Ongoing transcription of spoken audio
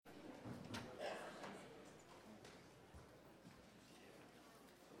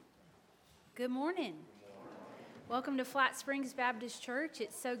Good morning. Welcome to Flat Springs Baptist Church.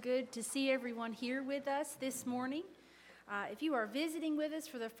 It's so good to see everyone here with us this morning. If you are visiting with us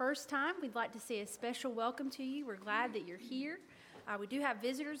for the first time, we'd like to say a special welcome to you. We're glad that you're here. We do have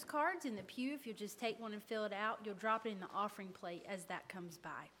visitors cards in the pew. If you'll just take one and fill it out, you'll drop it in the offering plate as that comes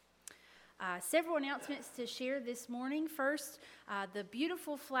by. Several announcements to share this morning. First, the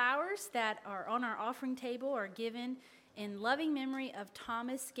beautiful flowers that are on our offering table are given in loving memory of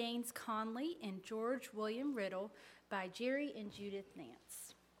Thomas Gaines Conley and George William Riddle by Jerry and Judith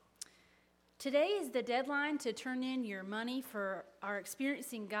Nance. Today is the deadline to turn in your money for our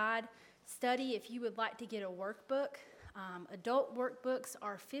Experiencing God study if you would like to get a workbook. Adult workbooks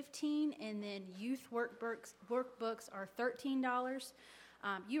are $15, and then youth workbooks are $13.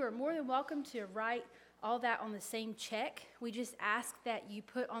 You are more than welcome to write all that on the same check. We just ask that you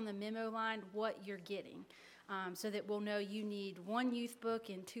put on the memo line what you're getting, so that we'll know you need one youth book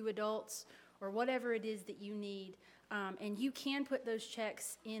and 2 adults, or whatever it is that you need. And you can put those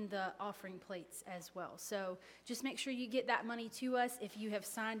checks in the offering plates as well. So just make sure you get that money to us if you have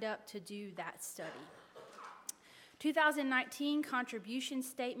signed up to do that study. 2019 contribution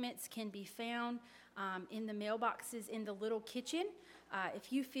statements can be found in the mailboxes in the little kitchen.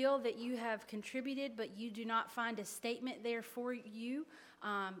 If you feel that you have contributed but you do not find a statement there for you,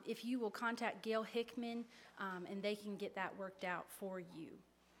 if you will contact Gail Hickman, and they can get that worked out for you.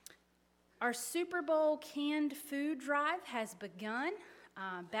 Our Super Bowl canned food drive has begun.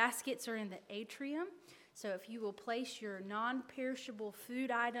 Baskets are in the atrium. So if you will place your non-perishable food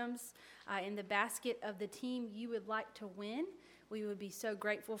items in the basket of the team you would like to win, we would be so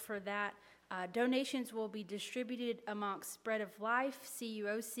grateful for that. Donations will be distributed amongst Bread of Life,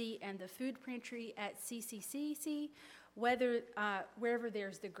 CUOC, and the food pantry at CCCC, wherever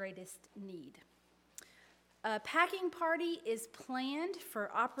there's the greatest need. A packing party is planned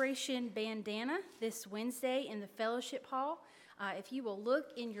for Operation Bandana this Wednesday in the Fellowship Hall. If you will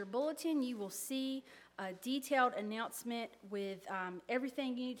look in your bulletin, you will see a detailed announcement with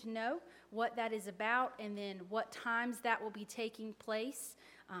everything you need to know, what that is about, and then what times that will be taking place.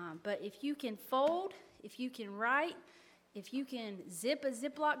 But if you can fold, if you can write, if you can zip a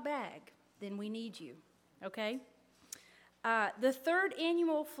Ziploc bag, then we need you, okay? The third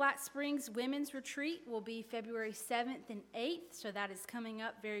annual Flat Springs Women's Retreat will be February 7th and 8th, so that is coming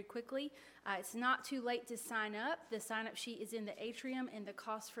up very quickly. It's not too late to sign up. The sign-up sheet is in the atrium, and the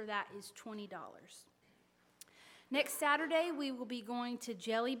cost for that is $20. Next Saturday, we will be going to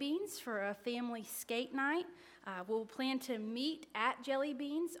Jelly Beans for a family skate night. We'll plan to meet at Jelly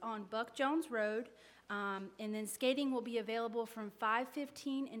Beans on Buck Jones Road, and then skating will be available from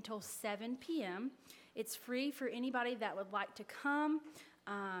 5:15 until 7 p.m. It's free for anybody that would like to come.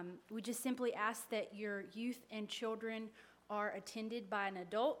 We just simply ask that your youth and children are attended by an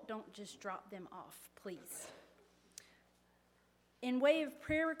adult. Don't just drop them off, please. In way of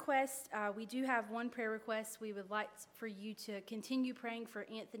prayer requests, we do have one prayer request. We would like for you to continue praying for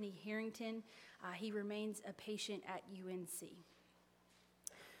Anthony Harrington. He remains a patient at UNC.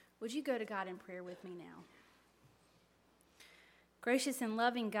 Would you go to God in prayer with me now? Gracious and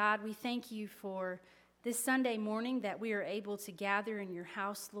loving God, we thank you for this Sunday morning that we are able to gather in your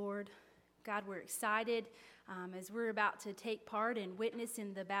house, Lord. God, we're excited as we're about to take part and witness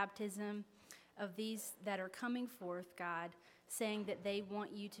in the baptism of these that are coming forth, God, saying that they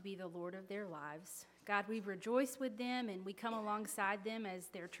want you to be the Lord of their lives. God, we rejoice with them and we come alongside them as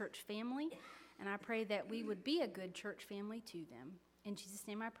their church family, and I pray that we would be a good church family to them. In Jesus'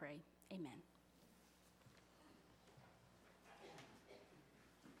 name I pray, amen.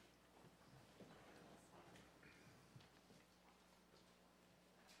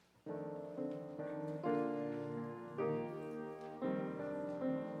 King.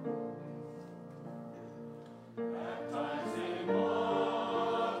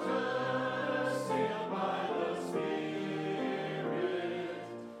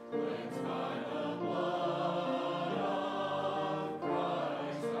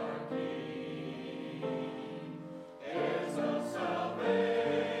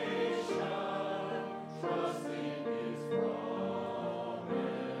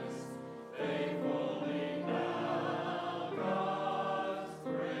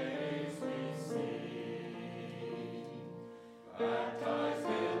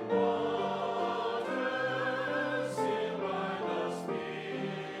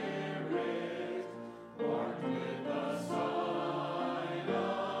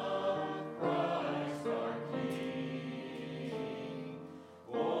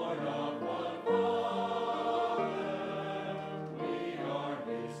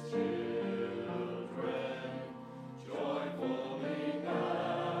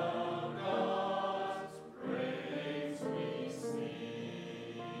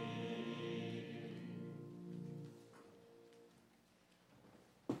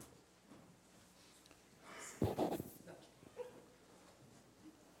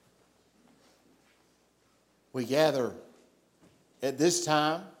 We gather at this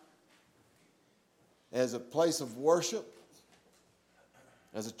time as a place of worship,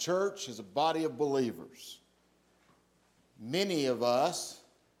 as a church, as a body of believers. Many of us,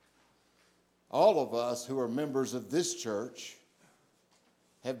 all of us who are members of this church,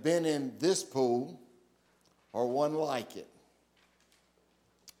 have been in this pool or one like it.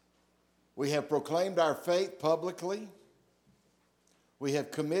 We have proclaimed our faith publicly. We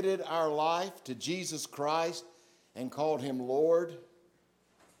have committed our life to Jesus Christ and called him Lord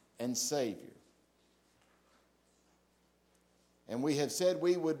and Savior. And we have said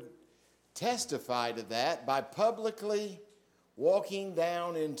we would testify to that by publicly walking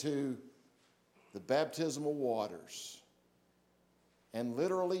down into the baptismal waters and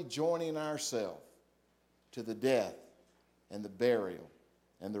literally joining ourselves to the death and the burial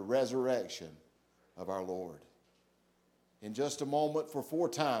and the resurrection of our Lord. In just a moment, for 4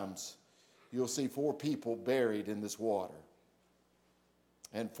 times, you'll see 4 people buried in this water.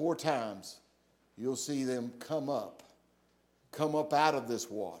 And 4 times, you'll see them come up out of this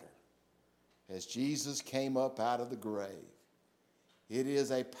water as Jesus came up out of the grave. It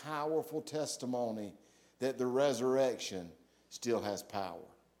is a powerful testimony that the resurrection still has power,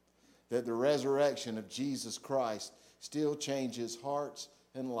 that the resurrection of Jesus Christ still changes hearts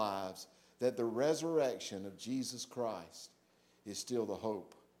and lives, that the resurrection of Jesus Christ is still the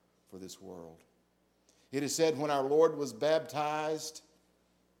hope for this world. It is said when our Lord was baptized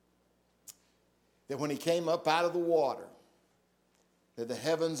that when he came up out of the water, that the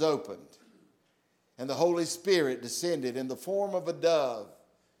heavens opened and the Holy Spirit descended in the form of a dove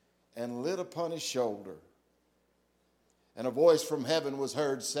and lit upon his shoulder. And a voice from heaven was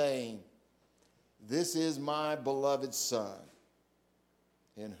heard saying, "This is my beloved Son,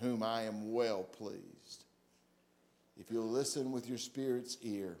 in whom I am well pleased." If you'll listen with your spirit's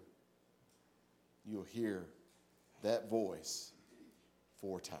ear, you'll hear that voice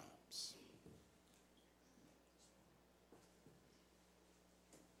 4 times.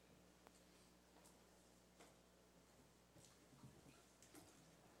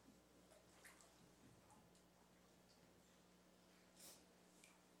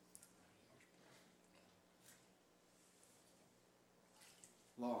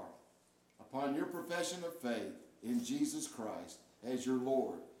 Lord, upon your profession of faith in Jesus Christ as your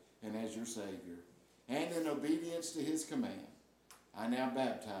Lord and as your Savior, and in obedience to his command, I now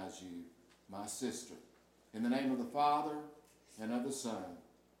baptize you, my sister, in the name of the Father, and of the Son,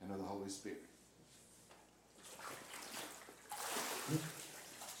 and of the Holy Spirit.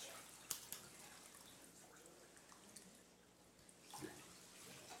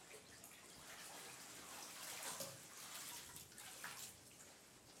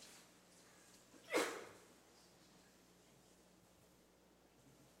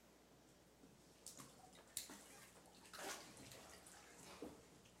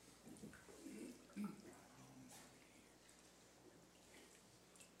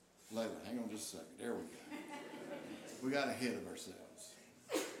 Layla, hang on just a second. There we go. We got ahead of ourselves.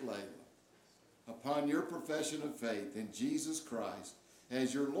 Layla, upon your profession of faith in Jesus Christ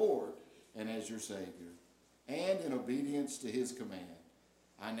as your Lord and as your Savior, and in obedience to his command,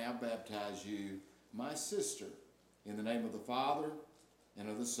 I now baptize you, my sister, in the name of the Father, and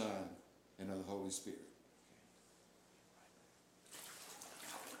of the Son, and of the Holy Spirit.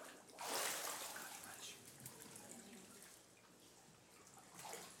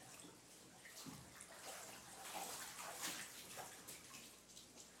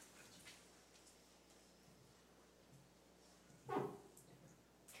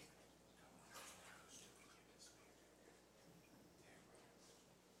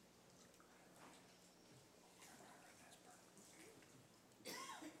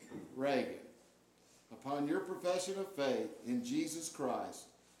 Reagan, upon your profession of faith in Jesus Christ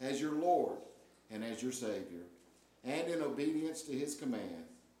as your Lord and as your Savior, and in obedience to his command,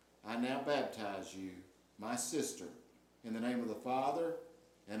 I now baptize you, my sister, in the name of the Father,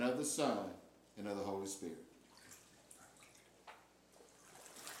 and of the Son, and of the Holy Spirit.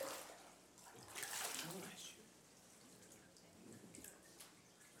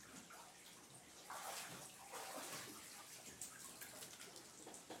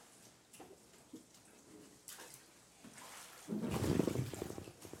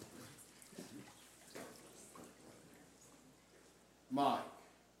 Mike,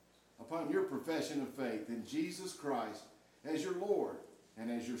 upon your profession of faith in Jesus Christ as your Lord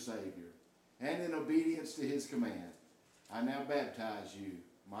and as your Savior, and in obedience to his command, I now baptize you,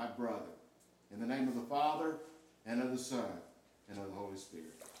 my brother, in the name of the Father, and of the Son, and of the Holy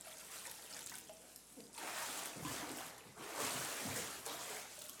Spirit.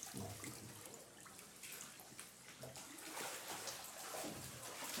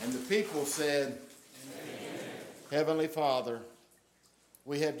 people said, Amen. Heavenly Father,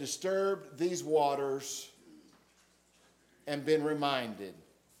 we have disturbed these waters and been reminded.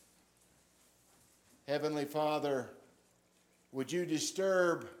 Heavenly Father, would you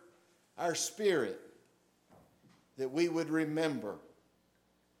disturb our spirit that we would remember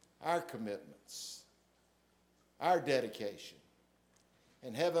our commitments, our dedication.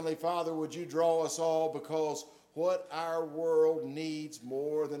 And Heavenly Father, would you draw us all, because what our world needs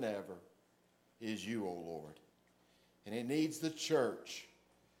more than ever is you, O Lord. And it needs the church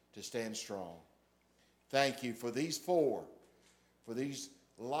to stand strong. Thank you for these four, for these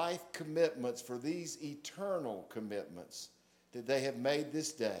life commitments, for these eternal commitments that they have made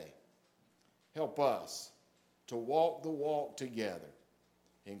this day. Help us to walk the walk together.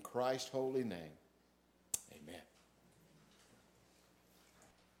 In Christ's holy name, amen.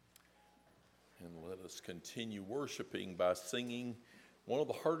 And let us continue worshiping by singing one of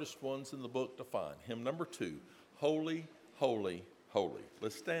the hardest ones in the book to find. Hymn number 2, Holy, Holy, Holy.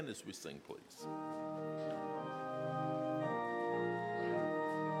 Let's stand as we sing, please.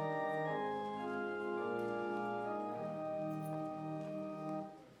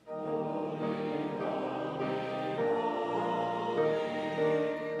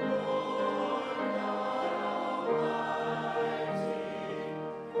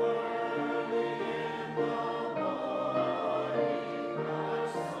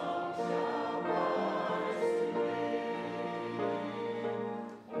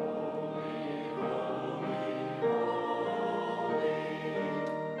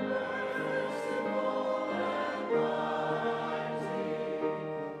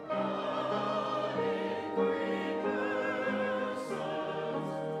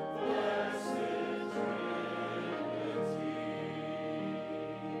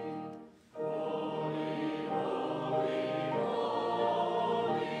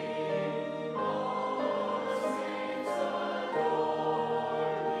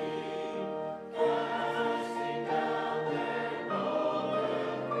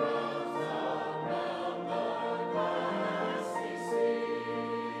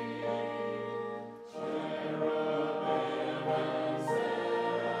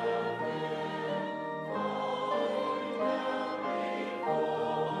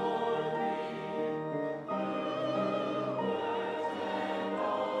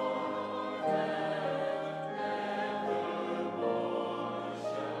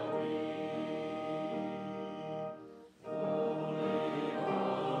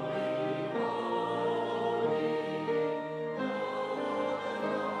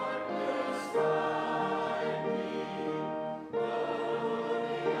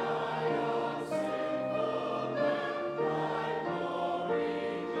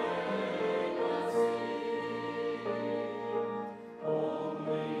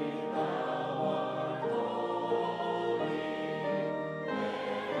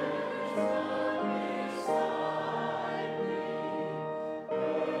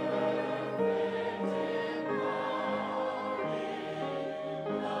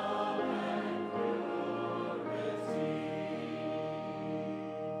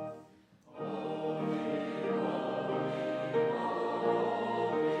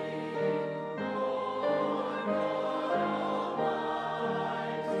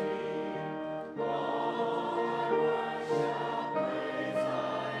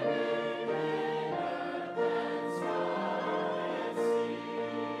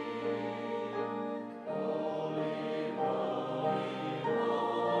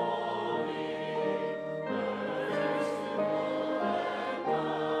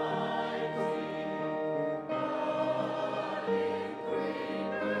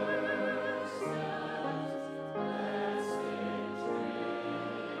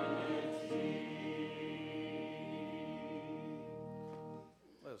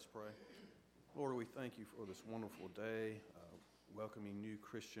 Let us pray. Lord, we thank you for this wonderful day, welcoming new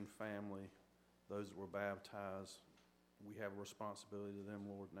Christian family, those that were baptized. We have a responsibility to them,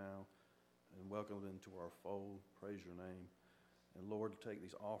 Lord, now, and welcome them to our fold. Praise your name. And Lord, take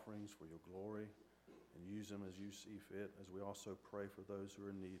these offerings for your glory and use them as you see fit, as we also pray for those who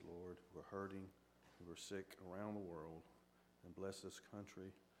are in need, Lord, who are hurting, who are sick around the world, and bless this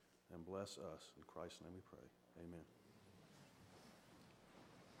country and bless us. In Christ's name we pray. Amen.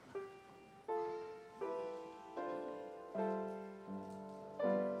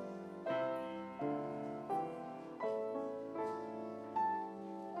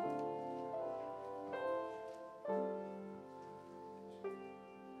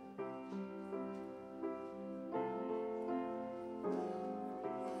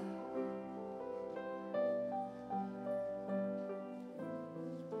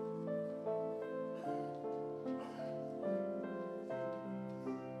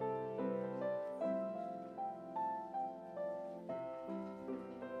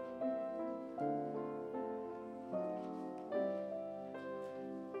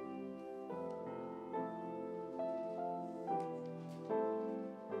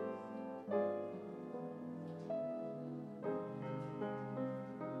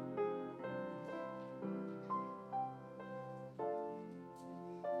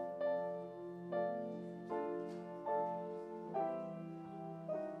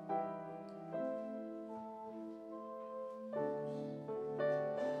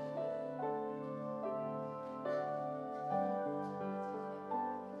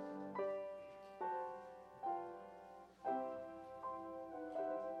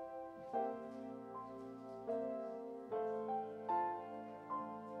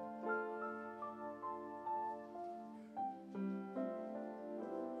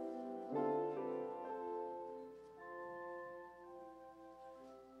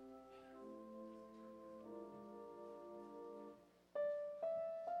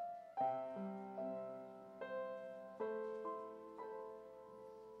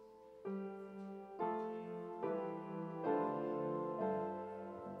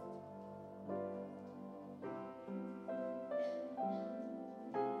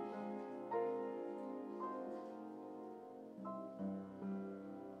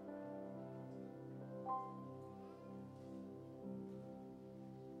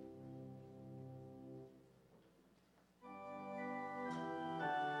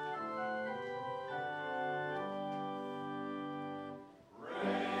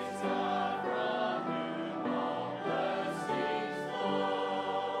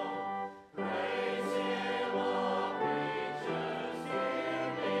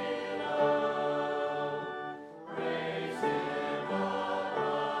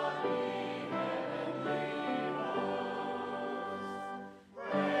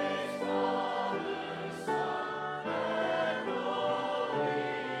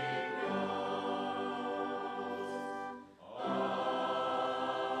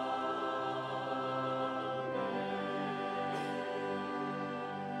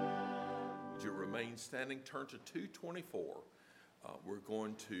 Would you remain standing? Turn to 224. We're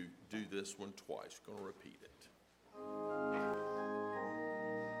going to do this one twice. We're going to repeat it.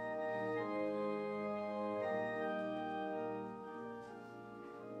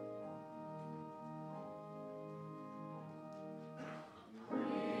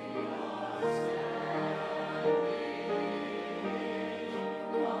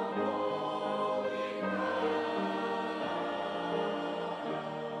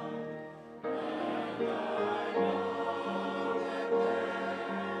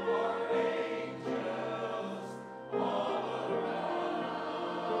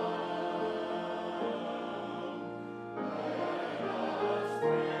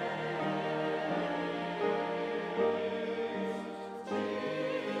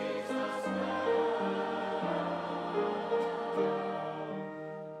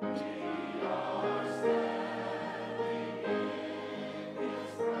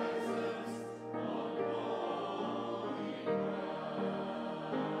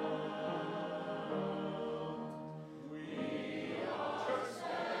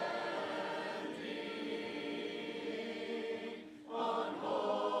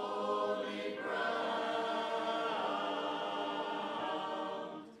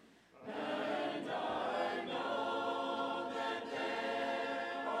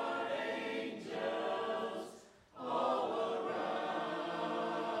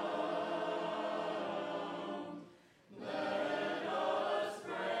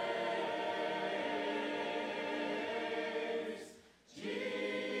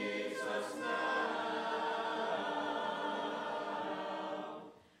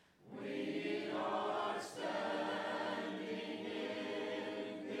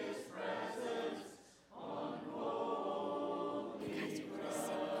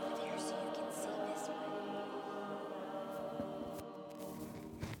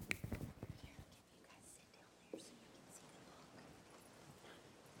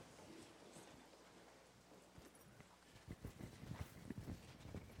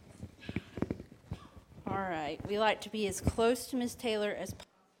 All right, we like to be as close to Miss Taylor as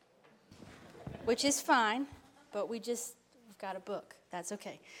possible, which is fine, but we've got a book. That's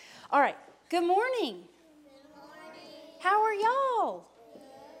okay. All right, good morning. Good morning. How are y'all?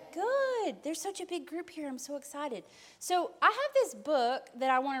 Good. There's such a big group here. I'm so excited. So I have this book that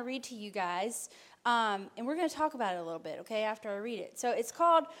I want to read to you guys, and we're going to talk about it a little bit, okay, after I read it. So it's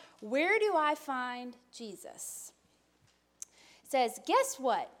called, Where Do I Find Jesus? It says, guess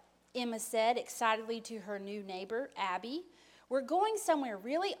what? Emma said excitedly to her new neighbor, Abby. We're going somewhere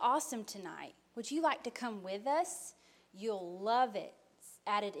really awesome tonight. Would you like to come with us? You'll love it,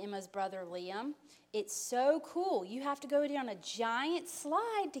 added Emma's brother, Liam. It's so cool. You have to go down a giant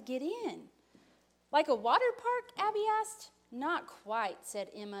slide to get in. Like a water park, Abby asked. Not quite, said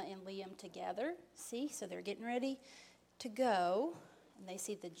Emma and Liam together. See, so they're getting ready to go, and they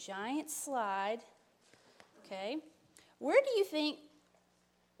see the giant slide. Okay. What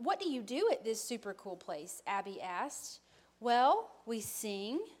do you do at this super cool place? Abby asked. Well, we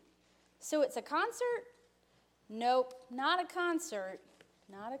sing. So it's a concert? Nope, not a concert.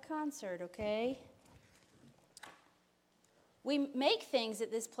 Not a concert, okay? We make things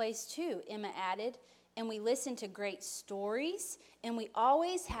at this place too, Emma added, and we listen to great stories, and we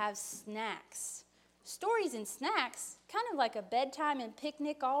always have snacks. Stories and snacks, kind of like a bedtime and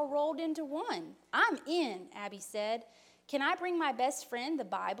picnic all rolled into one. I'm in, Abby said. Can I bring my best friend, the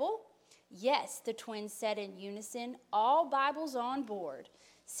Bible? Yes, the twins said in unison, all Bibles on board.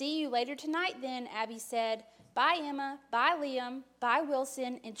 See you later tonight then, Abby said. Bye, Emma. Bye, Liam. Bye,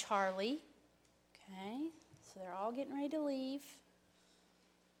 Wilson and Charlie. Okay, so they're all getting ready to leave.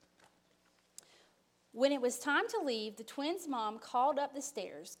 When it was time to leave, the twins' mom called up the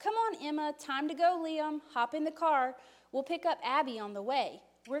stairs. Come on, Emma, time to go, Liam. Hop in the car. We'll pick up Abby on the way.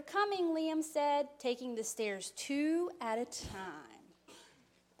 We're coming, Liam said, taking the stairs 2 at a time.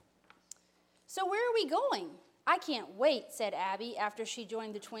 So where are we going? I can't wait, said Abby after she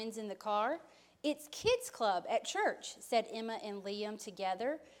joined the twins in the car. It's Kids Club at church, said Emma and Liam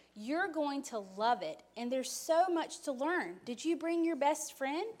together. You're going to love it, and there's so much to learn. Did you bring your best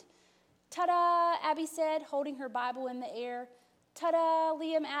friend? Ta-da, Abby said, holding her Bible in the air. Ta-da,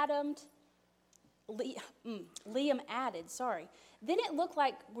 Liam added, sorry. Then it looks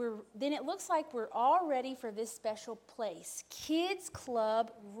like we're all ready for this special place. Kids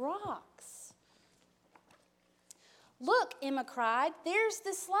Club rocks. Look, Emma cried, there's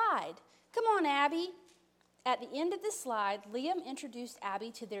the slide. Come on, Abby. At the end of the slide, Liam introduced Abby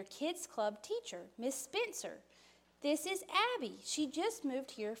to their Kids Club teacher, Miss Spencer. This is Abby. She just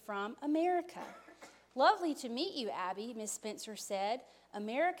moved here from America. Lovely to meet you, Abby, Miss Spencer said.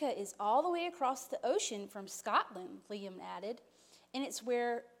 America is all the way across the ocean from Scotland, Liam added, and it's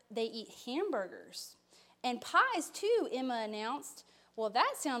where they eat hamburgers. And pies, too, Emma announced. Well,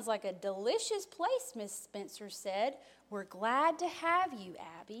 that sounds like a delicious place, Miss Spencer said. We're glad to have you,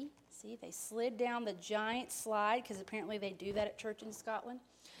 Abby. See, they slid down the giant slide because apparently they do that at church in Scotland.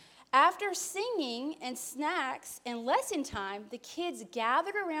 After singing and snacks and lesson time, the kids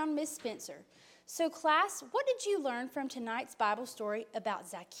gathered around Miss Spencer. So, class, what did you learn from tonight's Bible story about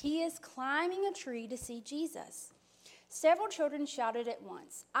Zacchaeus climbing a tree to see Jesus? Several children shouted at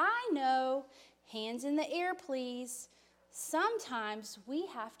once, I know. Hands in the air, please. Sometimes we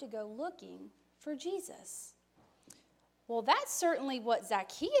have to go looking for Jesus. Well, that's certainly what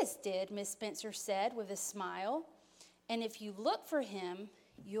Zacchaeus did, Miss Spencer said with a smile. And if you look for him,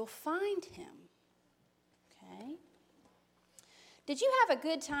 you'll find him. Okay. Did you have a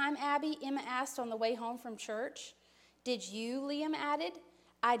good time, Abby? Emma asked on the way home from church. Did you? Liam added.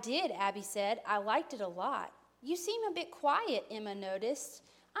 I did, Abby said. I liked it a lot. You seem a bit quiet, Emma noticed.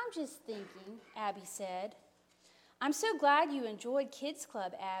 I'm just thinking, Abby said. I'm so glad you enjoyed Kids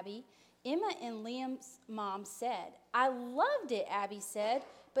Club, Abby, Emma and Liam's mom said. I loved it, Abby said,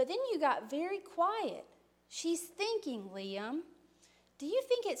 but then you got very quiet. She's thinking, Liam. Do you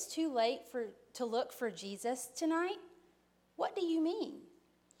think it's too late to look for Jesus tonight? What do you mean?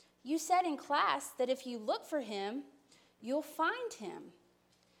 You said in class that if you look for him, you'll find him.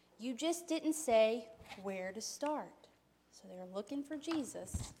 You just didn't say where to start. So they're looking for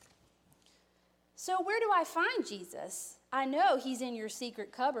Jesus. So where do I find Jesus? I know he's in your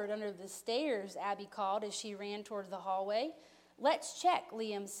secret cupboard under the stairs, Abby called as she ran toward the hallway. Let's check,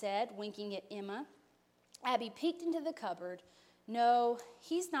 Liam said, winking at Emma. Abby peeked into the cupboard. No,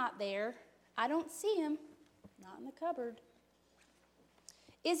 he's not there. I don't see him. Not in the cupboard.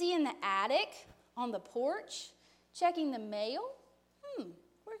 Is he in the attic? On the porch? Checking the mail?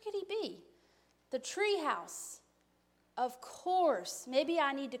 Where could he be? The tree house. Of course, maybe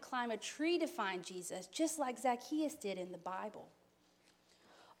I need to climb a tree to find Jesus, just like Zacchaeus did in the Bible.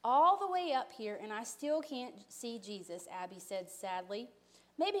 All the way up here, and I still can't see Jesus, Abby said sadly.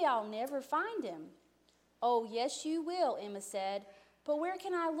 Maybe I'll never find him. Oh, yes, you will, Emma said. But where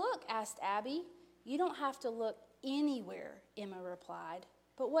can I look? Asked Abby. You don't have to look anywhere, Emma replied.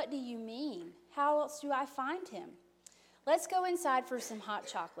 But what do you mean? How else do I find him? Let's go inside for some hot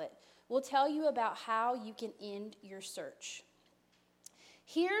chocolate. We'll tell you about how you can end your search.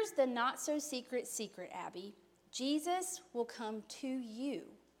 Here's the not-so-secret secret, Abby. Jesus will come to you.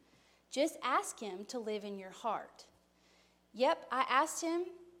 Just ask him to live in your heart. Yep, I asked him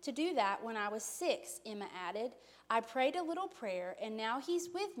to do that when I was 6, Emma added. I prayed a little prayer, and now he's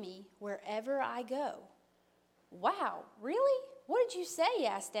with me wherever I go. Wow, really? What did you say?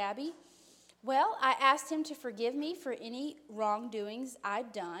 Asked Abby. Well, I asked him to forgive me for any wrongdoings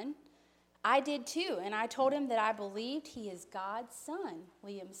I'd done. I did too, and I told him that I believed he is God's son,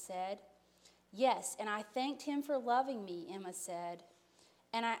 Liam said. Yes, and I thanked him for loving me, Emma said.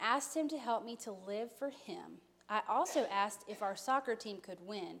 And I asked him to help me to live for him. I also asked if our soccer team could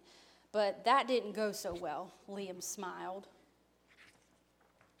win, but that didn't go so well, Liam smiled.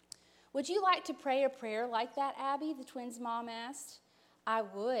 Would you like to pray a prayer like that, Abby? The twins' mom asked. I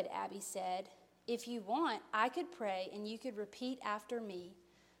would, Abby said. If you want, I could pray and you could repeat after me.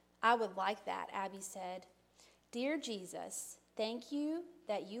 I would like that, Abby said. Dear Jesus, thank you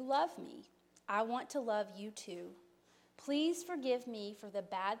that you love me. I want to love you too. Please forgive me for the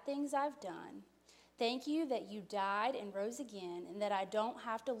bad things I've done. Thank you that you died and rose again and that I don't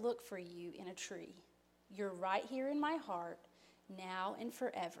have to look for you in a tree. You're right here in my heart, now and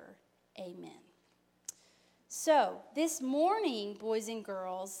forever. Amen. So, this morning, boys and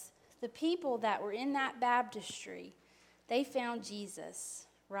girls, the people that were in that baptistry, they found Jesus,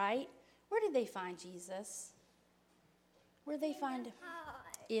 right? Where did they find Jesus? Where did they find him?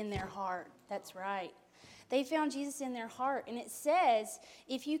 In their heart. That's right. They found Jesus in their heart. And it says,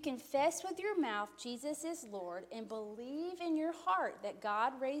 if you confess with your mouth Jesus is Lord and believe in your heart that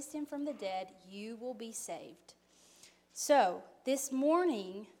God raised him from the dead, you will be saved. So, this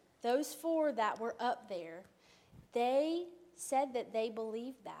morning, those 4 that were up there, they said that they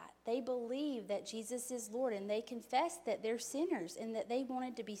believed that. They believed that Jesus is Lord, and they confessed that they're sinners and that they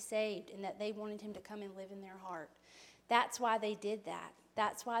wanted to be saved and that they wanted him to come and live in their heart. That's why they did that.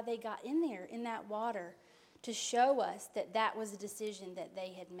 That's why they got in there, in that water, to show us that that was a decision that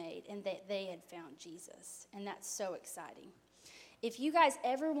they had made and that they had found Jesus. And that's so exciting. If you guys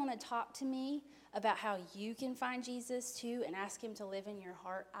ever want to talk to me about how you can find Jesus too and ask him to live in your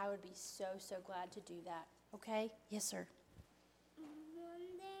heart, I would be so, so glad to do that. Okay? Yes, sir. One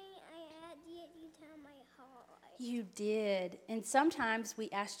day I had you to tell my heart. You did. And sometimes we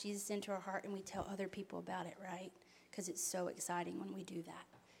ask Jesus into our heart and we tell other people about it, right? Because it's so exciting when we do that.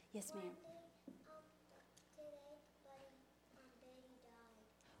 Yes, ma'am.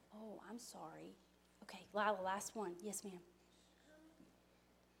 Oh, I'm sorry. Okay, Lila, last one. Yes, ma'am.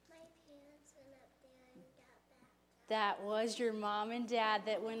 My parents went up there and got baptized. That was your mom and dad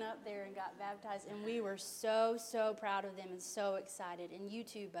that went up there and got baptized. And we were so, so proud of them and so excited. And you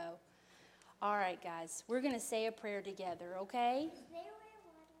too, Bo. All right, guys, we're going to say a prayer together, okay? Is there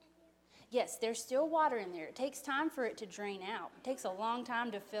water in there? Yes, there's still water in there. It takes time for it to drain out. It takes a long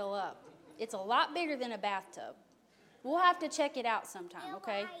time to fill up. It's a lot bigger than a bathtub. We'll have to check it out sometime,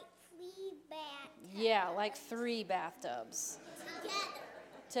 okay? Like 3 bathtubs. Yeah, like 3 bathtubs.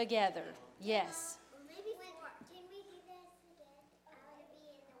 Together, yes. Or maybe 4. Can we do this again? I want to be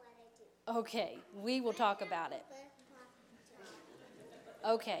in the water too. Okay, we will talk about it.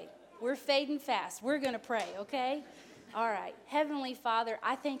 Okay, we're fading fast. We're going to pray, okay? All right. Heavenly Father,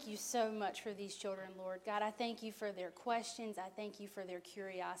 I thank you so much for these children, Lord. God, I thank you for their questions. I thank you for their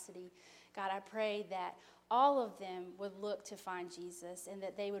curiosity. God, I pray that all of them would look to find Jesus and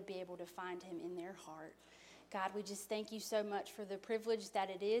that they would be able to find him in their heart. God, we just thank you so much for the privilege that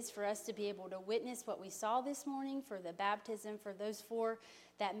it is for us to be able to witness what we saw this morning, for the baptism, for those 4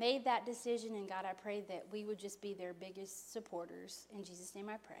 that made that decision. And God, I pray that we would just be their biggest supporters. In Jesus' name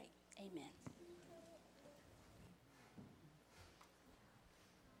I pray. Amen.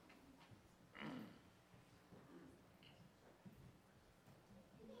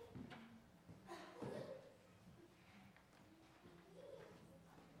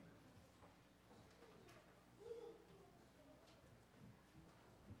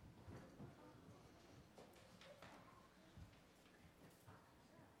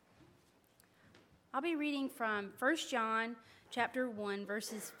 I'll be reading from 1 John chapter 1,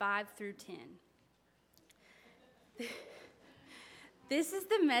 verses 5 through 10. This is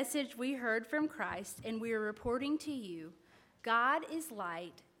the message we heard from Christ, and we are reporting to you. God is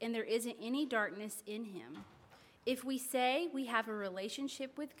light, and there isn't any darkness in him. If we say we have a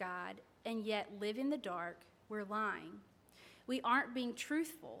relationship with God and yet live in the dark, we're lying. We aren't being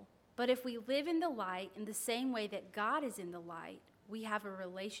truthful, but if we live in the light in the same way that God is in the light, we have a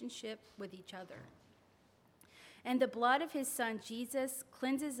relationship with each other. And the blood of his Son, Jesus,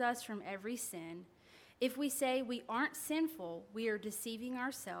 cleanses us from every sin. If we say we aren't sinful, we are deceiving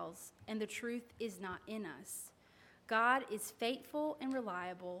ourselves, and the truth is not in us. God is faithful and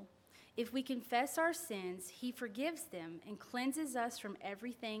reliable. If we confess our sins, he forgives them and cleanses us from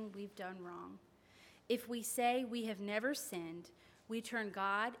everything we've done wrong. If we say we have never sinned, we turn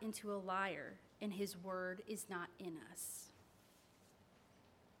God into a liar, and his word is not in us.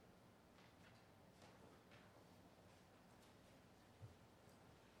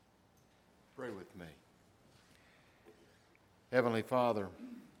 Pray with me. Heavenly Father,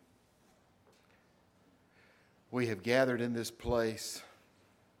 we have gathered in this place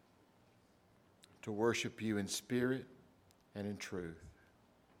to worship you in spirit and in truth.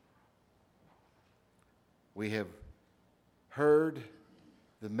 We have heard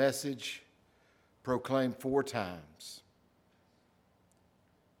the message proclaimed 4 times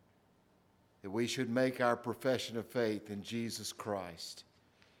that we should make our profession of faith in Jesus Christ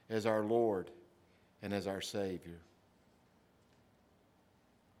as our Lord and as our Savior.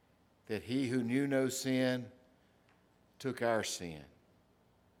 That he who knew no sin took our sin.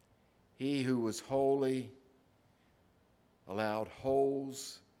 He who was holy allowed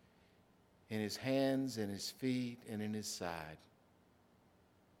holes in his hands and his feet and in his side.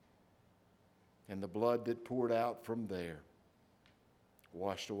 And the blood that poured out from there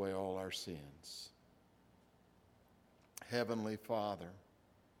washed away all our sins. Heavenly Father,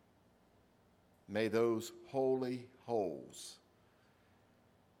 may those holy holes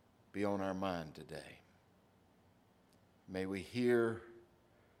be on our mind today. May we hear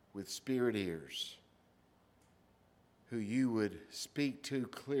with spirit ears who you would speak to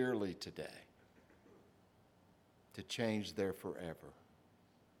clearly today to change their forever.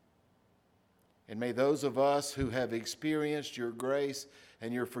 And may those of us who have experienced your grace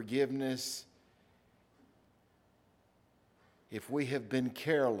and your forgiveness, if we have been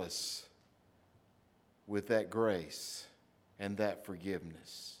careless with that grace and that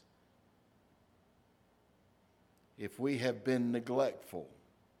forgiveness, if we have been neglectful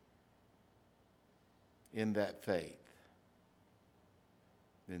in that faith,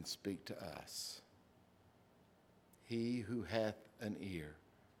 then speak to us. He who hath an ear,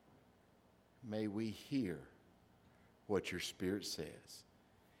 may we hear what your Spirit says.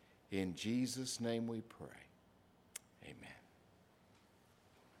 In Jesus' name we pray. Amen.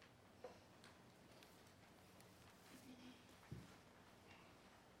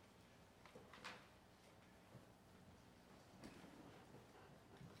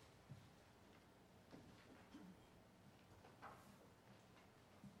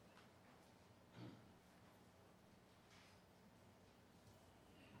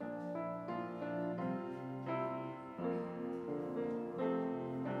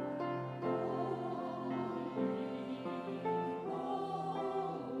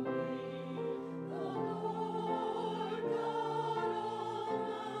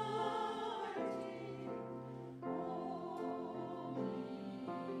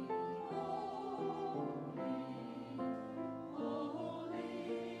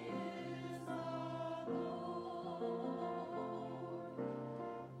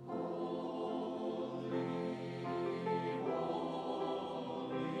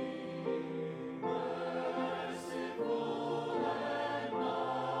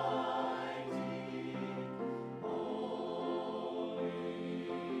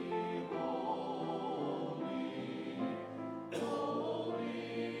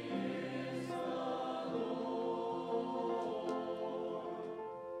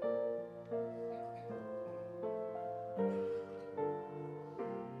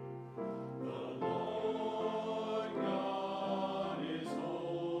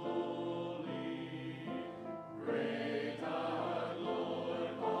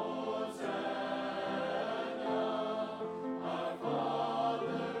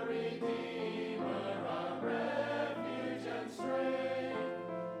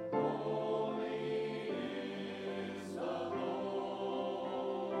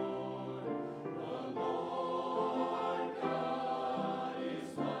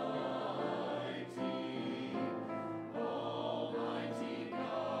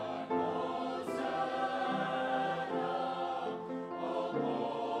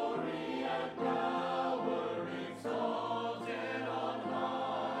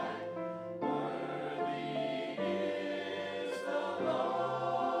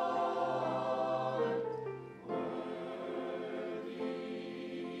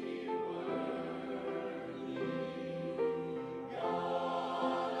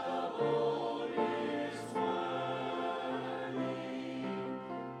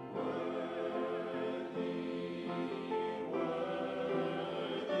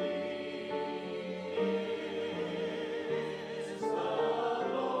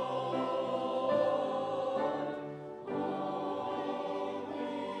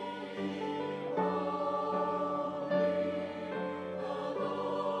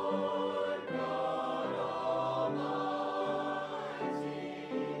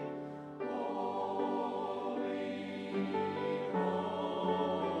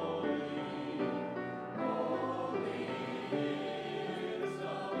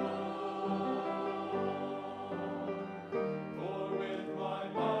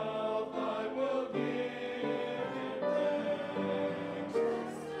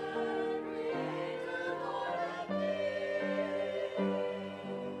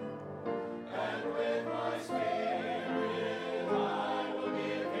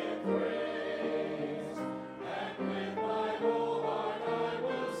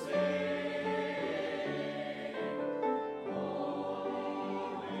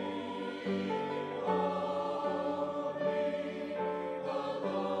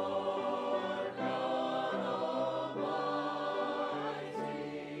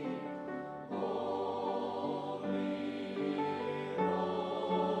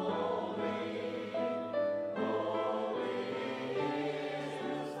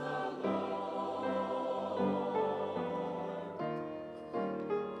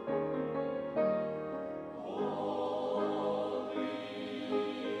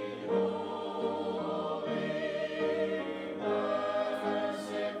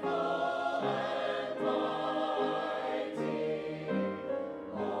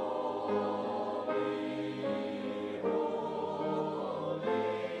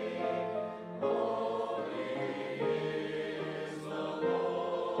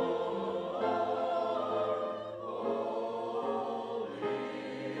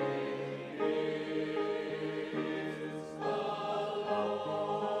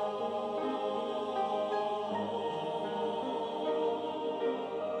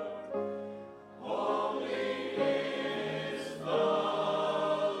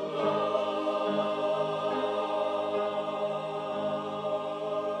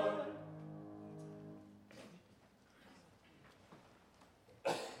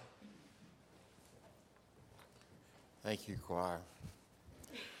 Thank you, choir.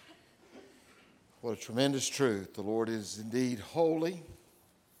 What a tremendous truth. The Lord is indeed holy.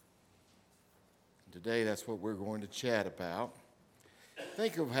 Today, that's what we're going to chat about.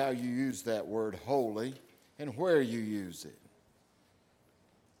 Think of how you use that word holy and where you use it.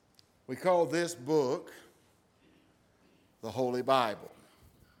 We call this book the Holy Bible.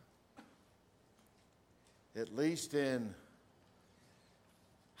 At least in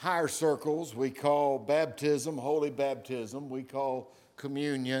higher circles, we call baptism holy baptism. We call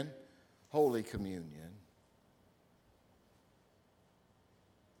communion Holy Communion.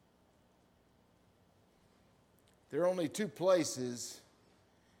 There are only two places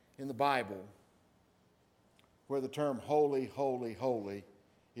in the Bible where the term holy, holy, holy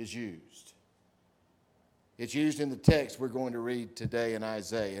is used. It's used in the text we're going to read today in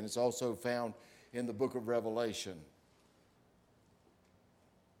Isaiah, and it's also found in the book of Revelation.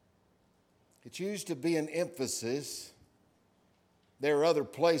 It's used to be an emphasis. There are other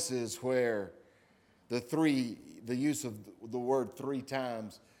places where the use of the word 3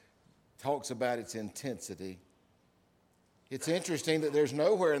 times talks about its intensity. It's interesting that there's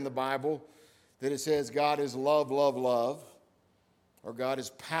nowhere in the Bible that it says God is love, love, love, or God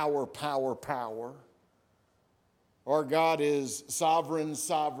is power, power, power, or God is sovereign,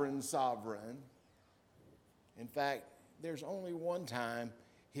 sovereign, sovereign. In fact, there's only one time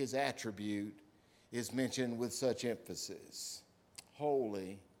his attribute is mentioned with such emphasis.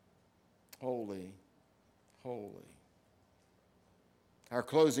 Holy, holy, holy. Our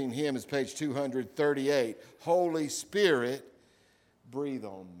closing hymn is page 238. Holy Spirit, breathe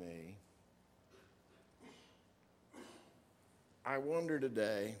on me. I wonder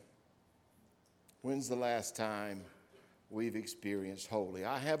today, when's the last time we've experienced holy?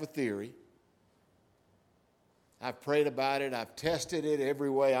 I have a theory. I've prayed about it. I've tested it every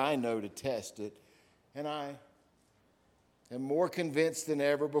way I know to test it. And I am more convinced than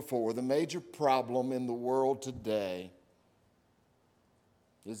ever before the major problem in the world today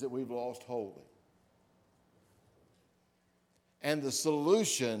is that we've lost holy. And the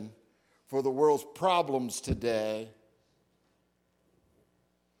solution for the world's problems today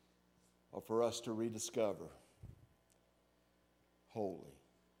are for us to rediscover holy.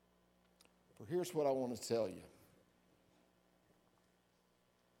 For here's what I want to tell you.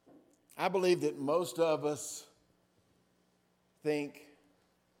 I believe that most of us think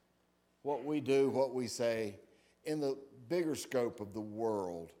what we do, what we say, in the bigger scope of the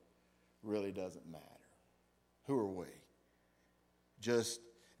world really doesn't matter. Who are we? Just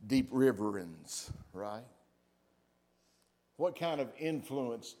deep riverins, right? What kind of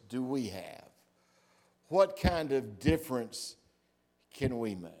influence do we have? What kind of difference can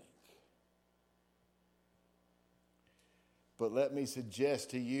we make? But let me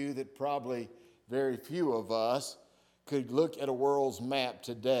suggest to you that probably very few of us could look at a world's map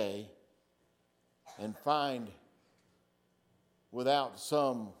today and find, without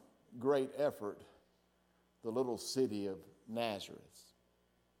some great effort, the little city of Nazareth.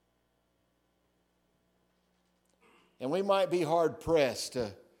 And we might be hard-pressed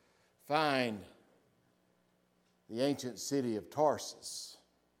to find the ancient city of Tarsus.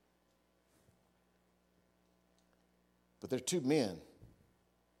 But there are 2 men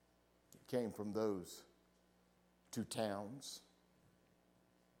that came from those 2 towns.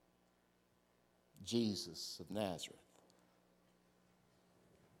 Jesus of Nazareth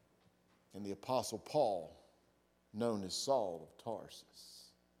and the Apostle Paul, known as Saul of Tarsus.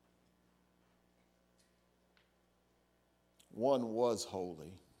 One was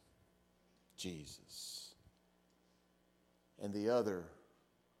holy, Jesus, and the other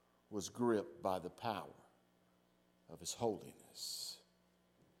was gripped by the power of his holiness,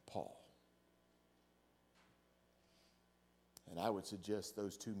 Paul. And I would suggest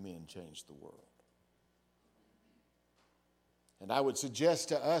those 2 men changed the world. And I would suggest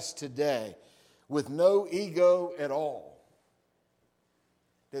to us today, with no ego at all,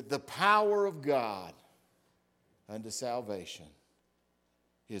 that the power of God unto salvation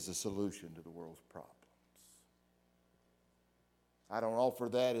is a solution to the world's problems. I don't offer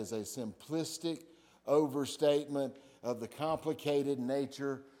that as a simplistic overstatement of the complicated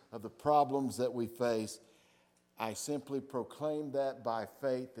nature of the problems that we face. I simply proclaim that by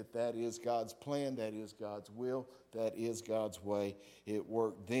faith that is God's plan, that is God's will, that is God's way. It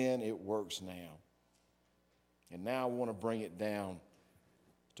worked then, it works now. And now I want to bring it down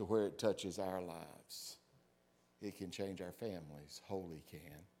to where it touches our lives. It can change our families. Holy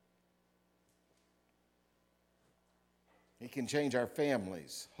can. It can change our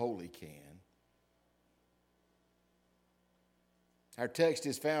families. Holy can. Our text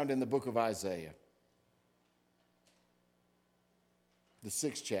is found in the book of Isaiah. the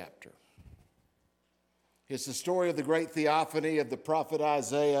 6th chapter. It's the story of the great theophany of the prophet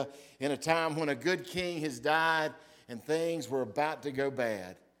Isaiah in a time when a good king has died and things were about to go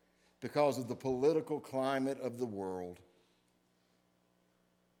bad because of the political climate of the world.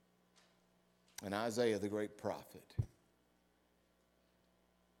 And Isaiah, the great prophet,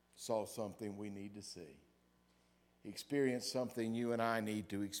 saw something we need to see. He experienced something you and I need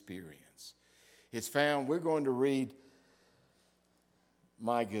to experience. It's found, we're going to read,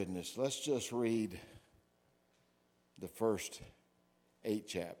 my goodness, let's just read the first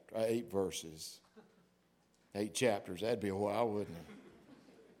 8 verses. 8 chapters, that'd be a while, wouldn't it?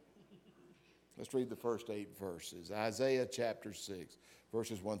 Let's read the first 8 verses. Isaiah chapter 6,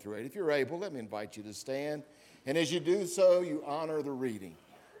 verses 1 through 8. If you're able, let me invite you to stand. And as you do so, you honor the reading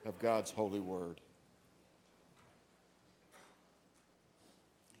of God's holy word.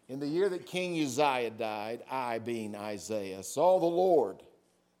 In the year that King Uzziah died, I, being Isaiah, saw the Lord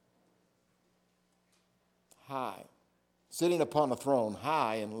high, sitting upon a throne,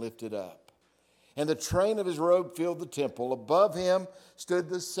 high and lifted up. And the train of his robe filled the temple. Above him stood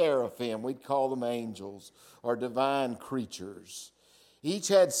the seraphim. We'd call them angels or divine creatures. Each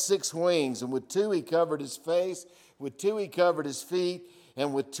had 6 wings, and with 2 he covered his face, with 2 he covered his feet,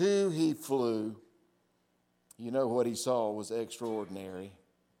 and with 2 he flew. You know what he saw was extraordinary.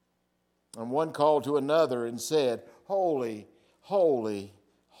 And one called to another and said, Holy, holy,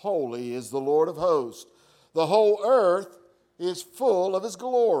 holy is the Lord of hosts. The whole earth is full of his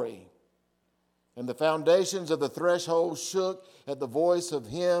glory. And the foundations of the threshold shook at the voice of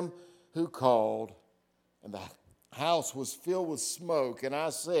him who called. And the house was filled with smoke. And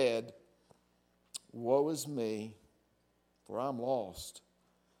I said, Woe is me, for I'm lost.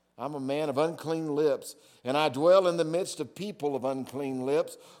 I'm a man of unclean lips, and I dwell in the midst of people of unclean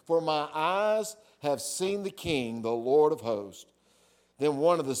lips, for my eyes have seen the King, the Lord of hosts. Then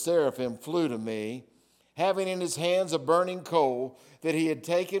one of the seraphim flew to me, having in his hands a burning coal that he had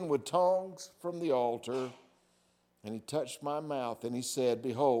taken with tongs from the altar. And he touched my mouth, and he said,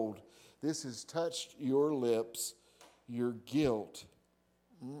 Behold, this has touched your lips. Your guilt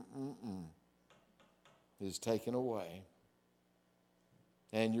is taken away,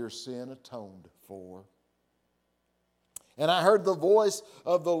 and your sin atoned for. And I heard the voice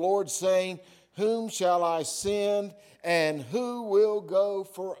of the Lord saying, Whom shall I send, and who will go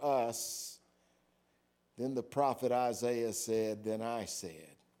for us? Then the prophet Isaiah said, Then I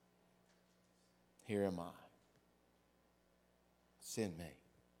said, Here am I. Send me.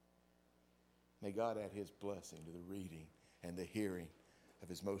 May God add his blessing to the reading and the hearing of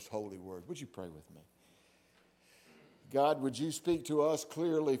his most holy word. Would you pray with me? God, would you speak to us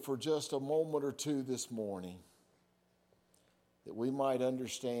clearly for just a moment or two this morning, that we might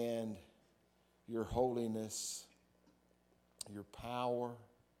understand your holiness, your power,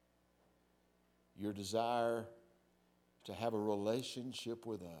 your desire to have a relationship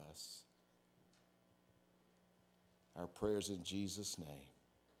with us. Our prayers in Jesus' name.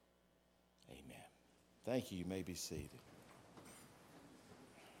 Amen. Thank you. You may be seated.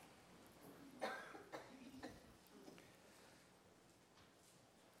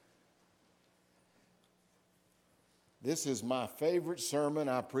 This is my favorite sermon.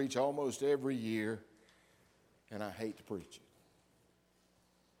 I preach almost every year, and I hate to preach it.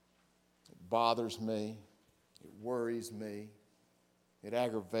 It bothers me. It worries me. It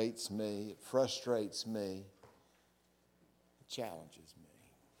aggravates me. It frustrates me. It challenges me.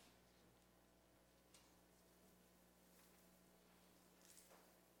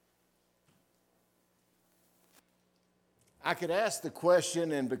 I could ask the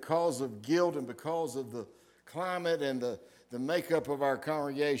question, and because of guilt and because of the climate and the makeup of our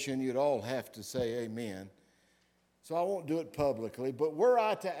congregation, you'd all have to say amen. So I won't do it publicly, but were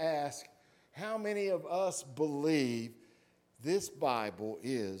I to ask how many of us believe this Bible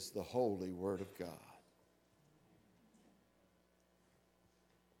is the holy Word of God?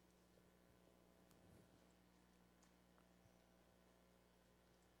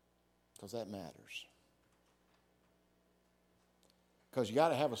 Because that matters. Because you got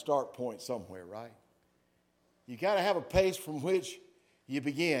to have a start point somewhere, right? You got to have a place from which you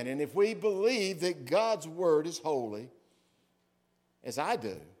begin. And if we believe that God's word is holy, as I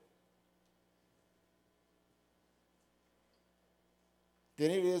do,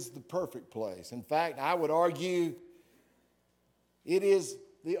 then it is the perfect place. In fact, I would argue it is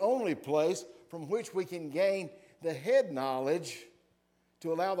the only place from which we can gain the head knowledge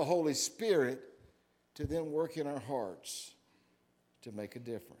to allow the Holy Spirit to then work in our hearts to make a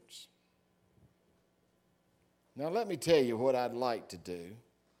difference. Now, let me tell you what I'd like to do.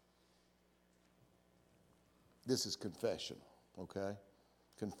 This is confessional, okay?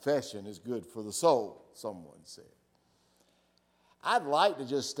 Confession is good for the soul, someone said. I'd like to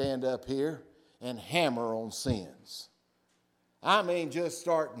just stand up here and hammer on sins. I mean, just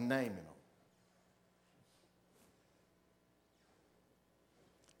start naming them.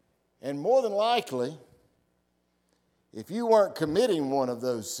 And more than likely, if you weren't committing one of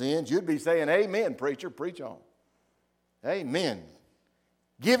those sins, you'd be saying, amen, preacher, preach on. Amen.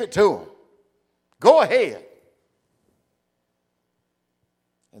 Give it to them. Go ahead.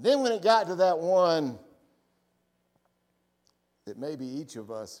 And then when it got to that one that maybe each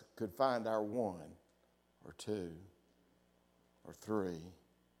of us could find our 1 or 2 or 3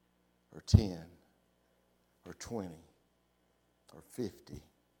 or 10 or 20 or 50,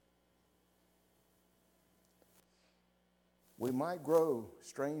 we might grow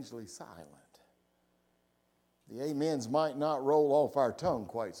strangely silent. The amens might not roll off our tongue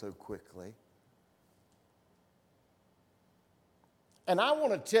quite so quickly. And I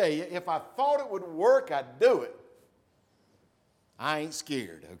want to tell you, if I thought it would work, I'd do it. I ain't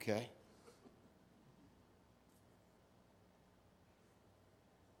scared, okay?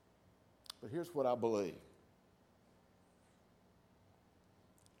 But here's what I believe.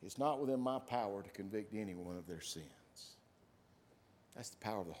 It's not within my power to convict anyone of their sins. That's the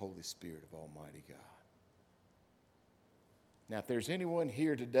power of the Holy Spirit of Almighty God. Now, if there's anyone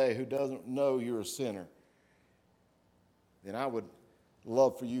here today who doesn't know you're a sinner, then I would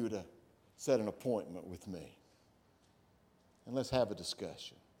love for you to set an appointment with me. And let's have a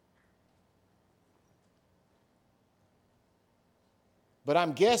discussion. But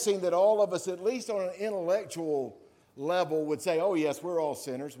I'm guessing that all of us, at least on an intellectual level, would say, oh, yes, we're all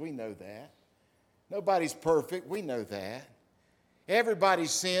sinners. We know that. Nobody's perfect. We know that.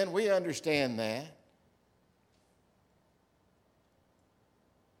 Everybody's sinned. We understand that.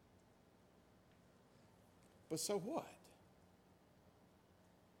 But so what?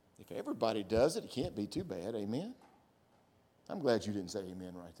 If everybody does it, it can't be too bad. Amen? I'm glad you didn't say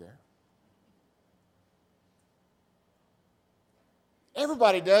amen right there.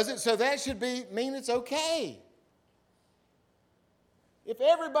 Everybody does it, so that should mean it's okay. If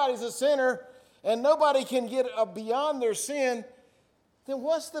everybody's a sinner and nobody can get beyond their sin, then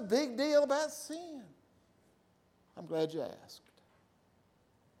what's the big deal about sin? I'm glad you asked.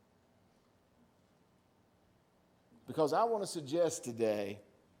 Because I want to suggest today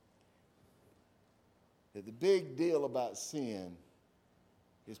that the big deal about sin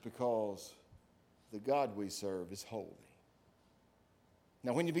is because the God we serve is holy.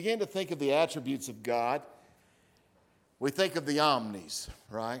 Now, when you begin to think of the attributes of God, we think of the omnis,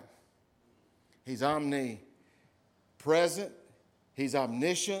 right? He's omnipresent, he's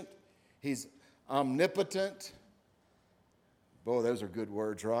omniscient, he's omnipotent. Boy, those are good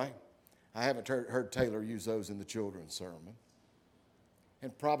words, right? I haven't heard Taylor use those in the children's sermon.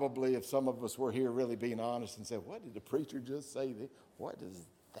 And probably if some of us were here really being honest and said, what did the preacher just say? What does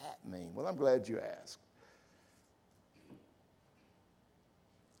that mean? Well, I'm glad you asked.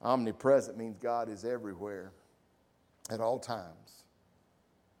 Omnipresent means God is everywhere at all times.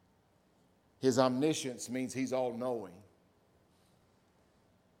 His omniscience means he's all-knowing.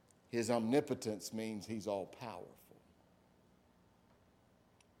 His omnipotence means he's all-powerful.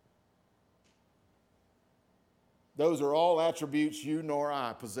 Those are all attributes you nor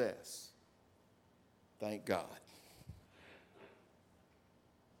I possess. Thank God.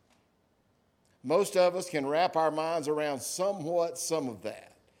 Most of us can wrap our minds around somewhat some of that.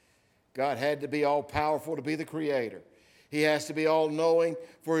 God had to be all-powerful to be the creator. He has to be all-knowing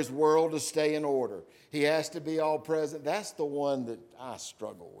for his world to stay in order. He has to be all-present. That's the one that I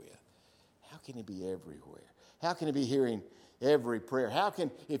struggle with. How can he be everywhere? How can he be hearing every prayer? How can,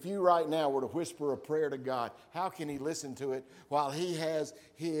 if you right now were to whisper a prayer to God, how can he listen to it while he has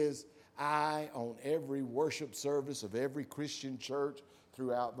his eye on every worship service of every Christian church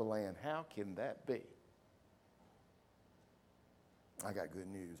throughout the land? How can that be? I got good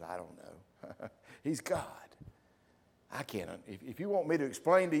news. I don't know. He's God. I can't. If you want me to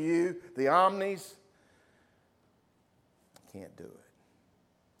explain to you the omnis, I can't do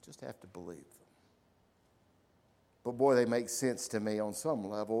it. Just have to believe them. But boy, they make sense to me on some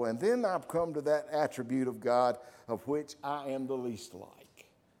level. And then I've come to that attribute of God of which I am the least like.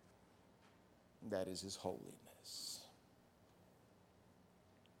 That is his holiness.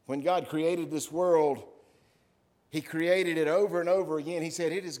 When God created this world, he created it over and over again. He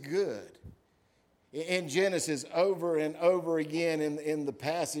said, it is good. In Genesis, over and over again in the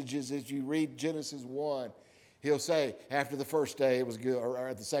passages, as you read Genesis 1, he'll say, after the first day it was good,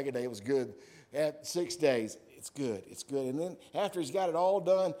 or the second day it was good. At 6 days, it's good, it's good. And then after he's got it all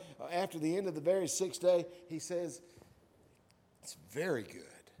done, after the end of the very 6th day, he says, It's very good.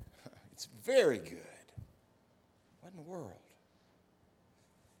 It's very good. What in the world?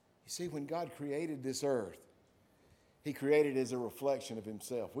 You see, when God created this earth, He created it as a reflection of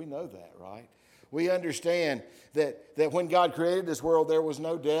Himself. We know that, right? We understand that when God created this world, there was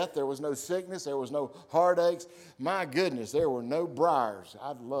no death, there was no sickness, there was no heartaches. My goodness, there were no briars.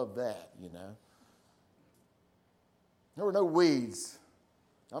 I'd love that, you know. There were no weeds.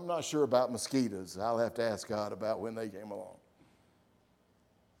 I'm not sure about mosquitoes. I'll have to ask God about when they came along.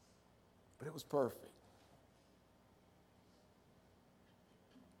 But it was perfect.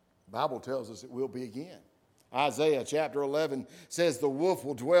 The Bible tells us it will be again. Isaiah chapter 11 says the wolf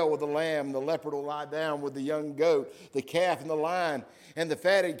will dwell with the lamb, the leopard will lie down with the young goat, the calf and the lion and the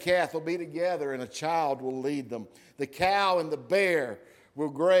fatted calf will be together, and a child will lead them. The cow and the bear will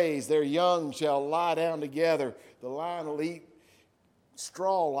graze, their young shall lie down together. The lion will eat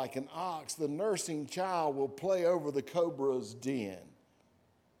straw like an ox, the nursing child will play over the cobra's den.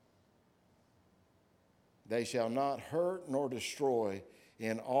 They shall not hurt nor destroy.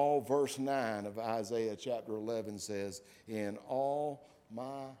 In all, verse 9 of Isaiah chapter 11 says, in all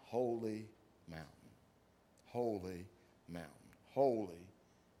my holy mountain, holy mountain, holy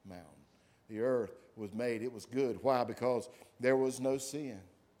mountain. The earth was made, it was good. Why? Because there was no sin.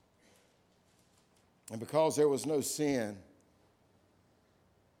 And because there was no sin,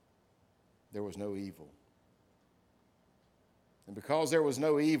 there was no evil. And because there was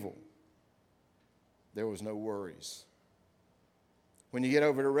no evil, there was no worries. When you get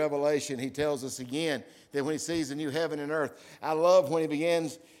over to Revelation, he tells us again that when he sees a new heaven and earth, I love when he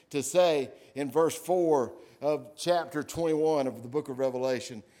begins to say in verse 4 of chapter 21 of the book of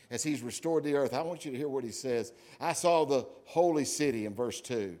Revelation, as he's restored the earth, I want you to hear what he says. I saw the holy city in verse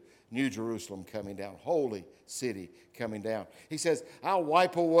 2, New Jerusalem coming down, holy city coming down. He says, I'll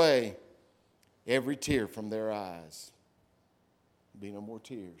wipe away every tear from their eyes. There'll be no more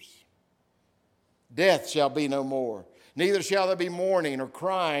tears. Death shall be no more. Neither shall there be mourning or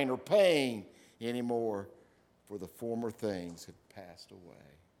crying or pain anymore, for the former things have passed away.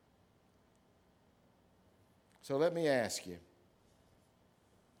 So let me ask you,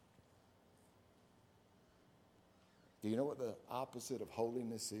 do you know what the opposite of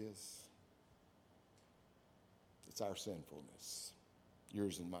holiness is? It's our sinfulness,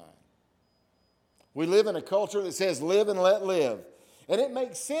 yours and mine. We live in a culture that says live and let live. And it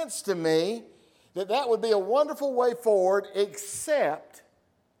makes sense to me that would be a wonderful way forward, except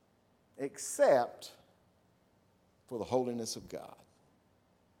for the holiness of God.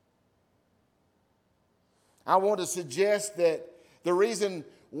 I want to suggest that the reason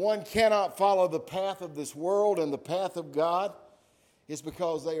one cannot follow the path of this world and the path of God is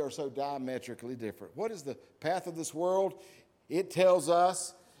because they are so diametrically different. What is the path of this world? It tells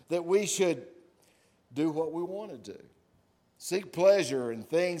us that we should do what we want to do. Seek pleasure in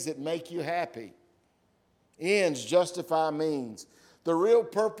things that make you happy. Ends justify means. The real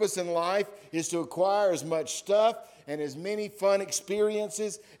purpose in life is to acquire as much stuff and as many fun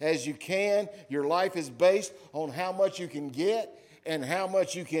experiences as you can. Your life is based on how much you can get and how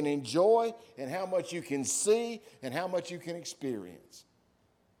much you can enjoy and how much you can see and how much you can experience.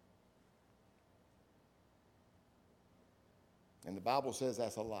 And the Bible says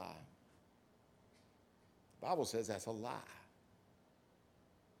that's a lie. The Bible says that's a lie.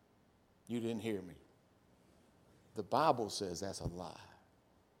 You didn't hear me. The Bible says that's a lie.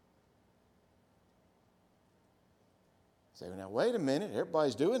 Say, now wait a minute,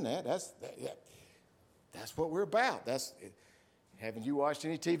 everybody's doing that. That's what we're about. Haven't you watched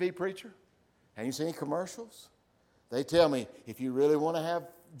any TV, preacher? Have you seen any commercials? They tell me if you really want to have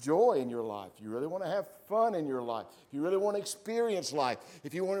joy in your life, you really want to have fun in your life, if you really want to experience life,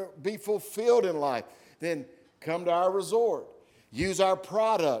 if you want to be fulfilled in life, then come to our resort. Use our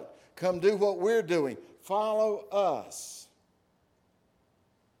product. Come do what we're doing. Follow us.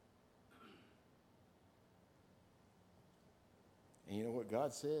 And you know what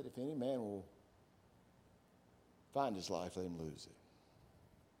God said? If any man will find his life, let him lose it.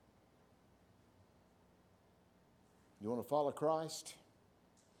 You want to follow Christ?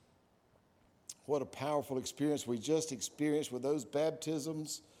 What a powerful experience we just experienced with those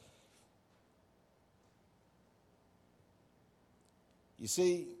baptisms. You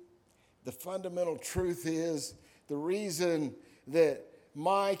see, the fundamental truth is the reason that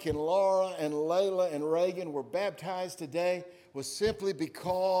Mike and Laura and Layla and Reagan were baptized today was simply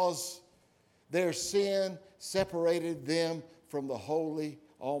because their sin separated them from the holy,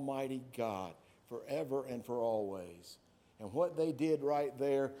 almighty God forever and for always. And what they did right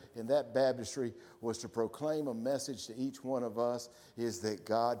there in that baptistry was to proclaim a message to each one of us is that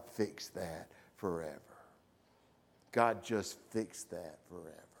God fixed that forever. God just fixed that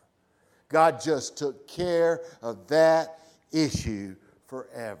forever. God just took care of that issue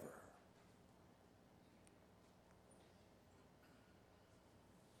forever.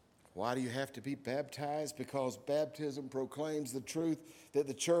 Why do you have to be baptized? Because baptism proclaims the truth that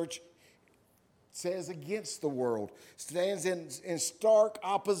the church says against the world, stands in stark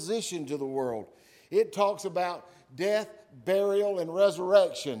opposition to the world. It talks about death, burial, and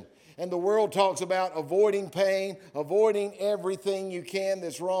resurrection. And the world talks about avoiding pain, avoiding everything you can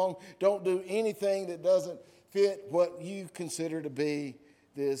that's wrong. Don't do anything that doesn't fit what you consider to be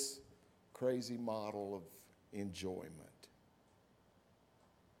this crazy model of enjoyment.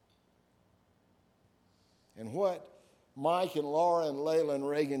 And what Mike and Laura and Layla and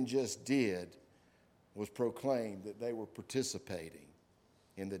Reagan just did was proclaim that they were participating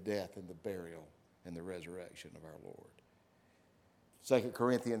in the death and the burial and the resurrection of our Lord. 2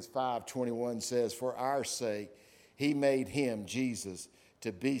 Corinthians 5:21 says, "For our sake he made him, Jesus,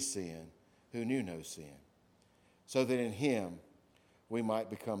 to be sin, who knew no sin, so that in him we might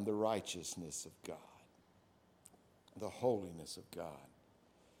become the righteousness of God," the holiness of God.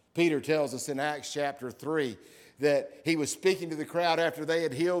 Peter tells us in Acts chapter 3 that he was speaking to the crowd after they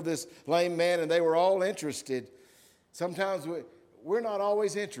had healed this lame man, and they were all interested. Sometimes we're not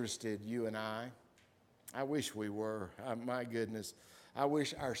always interested, you and I. I wish we were. My goodness. I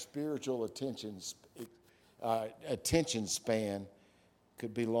wish our spiritual attention span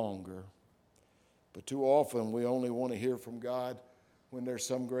could be longer. But too often we only want to hear from God when there's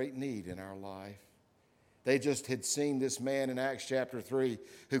some great need in our life. They just had seen this man in Acts chapter 3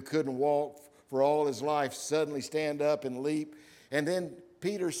 who couldn't walk for all his life suddenly stand up and leap. And then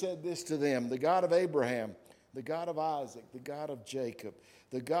Peter said this to them: "The God of Abraham, the God of Isaac, the God of Jacob,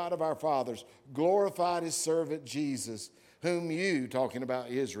 the God of our fathers, glorified his servant Jesus, whom you," talking about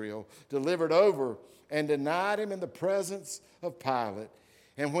Israel, "delivered over and denied him in the presence of Pilate.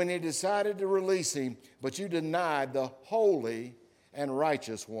 And when he decided to release him, but you denied the holy and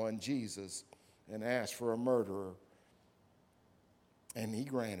righteous one, Jesus, and asked for a murderer. And he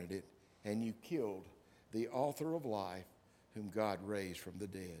granted it, and you killed the author of life, whom God raised from the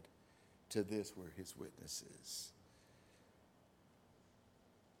dead. To this were his witnesses."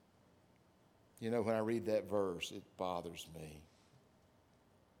 You know, when I read that verse, it bothers me.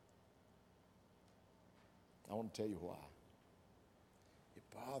 I want to tell you why. It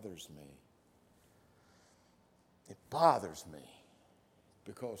bothers me. It bothers me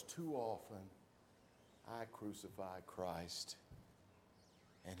because too often I crucify Christ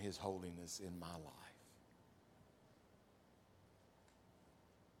and his holiness in my life.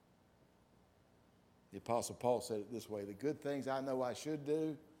 The Apostle Paul said it this way: "The good things I know I should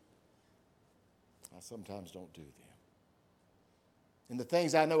do, I sometimes don't do them. And the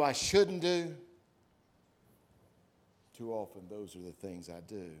things I know I shouldn't do, too often those are the things I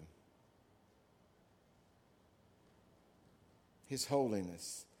do." His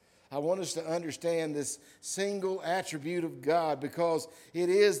holiness. I want us to understand this single attribute of God because it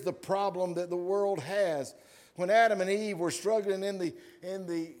is the problem that the world has. When Adam and Eve were struggling in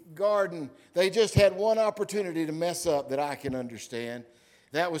the garden, they just had one opportunity to mess up that I can understand.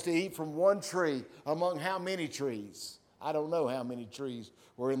 That was to eat from one tree among how many trees? I don't know how many trees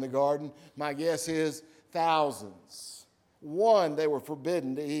were in the garden. My guess is thousands. One they were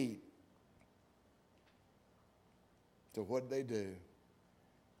forbidden to eat. So what did they do?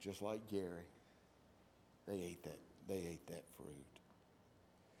 Just like Gary, they ate that fruit.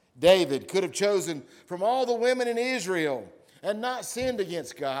 David could have chosen from all the women in Israel and not sinned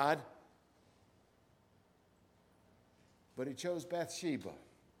against God. But he chose Bathsheba,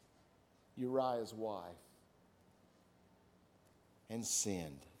 Uriah's wife, and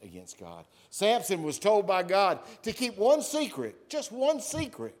sinned against God. Samson was told by God to keep one secret, just one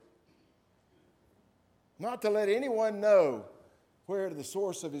secret. Not to let anyone know where the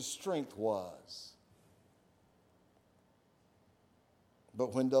source of his strength was.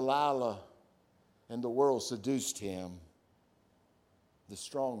 But when Delilah and the world seduced him, the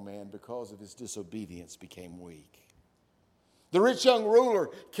strong man, because of his disobedience, became weak. The rich young ruler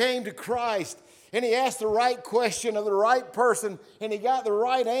came to Christ and he asked the right question of the right person and he got the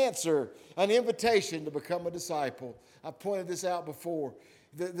right answer, an invitation to become a disciple. I've pointed this out before.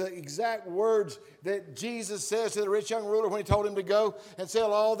 The exact words that Jesus says to the rich young ruler when he told him to go and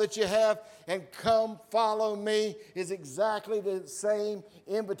sell all that you have and come follow me is exactly the same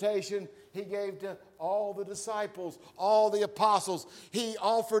invitation he gave to all the disciples, all the apostles. He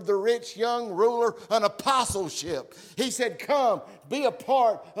offered the rich young ruler an apostleship. He said, "Come, be a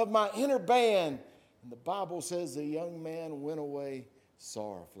part of my inner band." And the Bible says the young man went away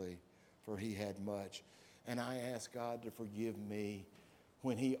sorrowfully, for he had much. and I ask God to forgive me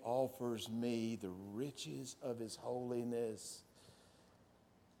when He offers me the riches of His holiness.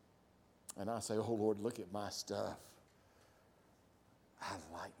 And I say, oh Lord, look at my stuff. I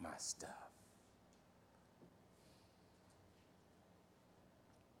like my stuff.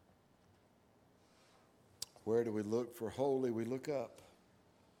 Where do we look for holy? We look up.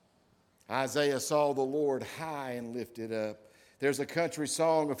 Isaiah saw the Lord high and lifted up. There's a country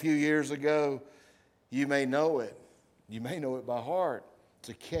song a few years ago. You may know it. You may know it by heart. It's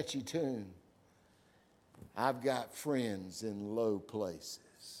a catchy tune. I've got friends in low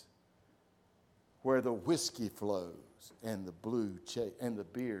places where the whiskey flows and the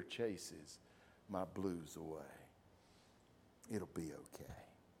beer chases my blues away. It'll be okay.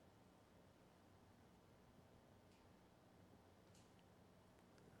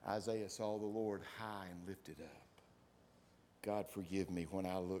 Isaiah saw the Lord high and lifted up. God, forgive me when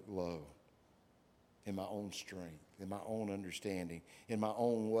I look low in my own strength, in my own understanding, in my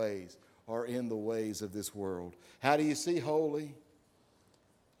own ways, or in the ways of this world. How do you see holy?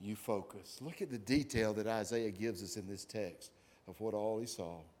 You focus. Look at the detail that Isaiah gives us in this text of what all he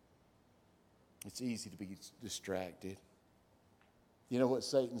saw. It's easy to be distracted. You know what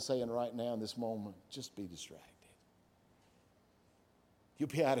Satan's saying right now in this moment? Just be distracted. You'll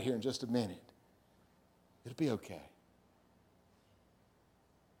be out of here in just a minute. It'll be okay.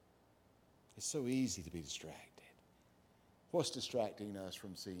 It's so easy to be distracted. What's distracting us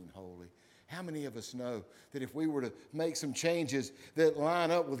from seeing holy? How many of us know that if we were to make some changes that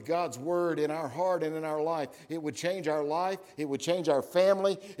line up with God's word in our heart and in our life, it would change our life, it would change our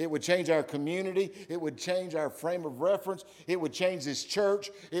family, it would change our community, it would change our frame of reference, it would change this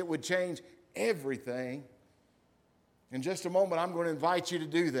church, it would change everything. In just a moment, I'm going to invite you to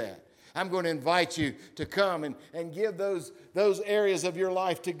do that. I'm going to invite you to come and give those areas of your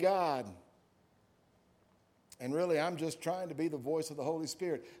life to God. And really, I'm just trying to be the voice of the Holy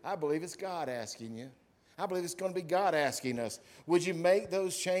Spirit. I believe it's God asking you. I believe it's going to be God asking us. Would you make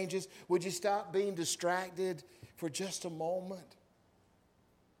those changes? Would you stop being distracted for just a moment?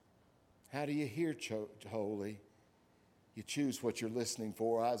 How do you hear holy? You choose what you're listening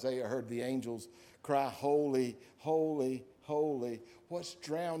for. Isaiah heard the angels cry, holy, holy, holy. What's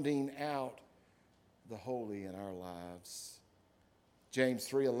drowning out the holy in our lives? James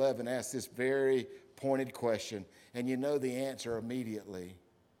 3:11 asks this very pointed question, and you know the answer immediately.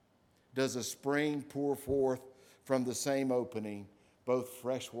 Does a spring pour forth from the same opening both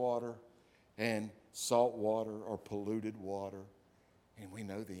fresh water and salt water or polluted water? And we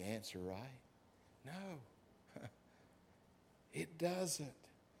know the answer, right? No, it doesn't.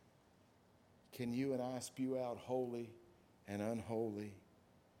 Can you and I spew out holy and unholy?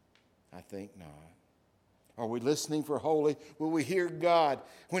 I think not. Are we listening for holy? Will we hear God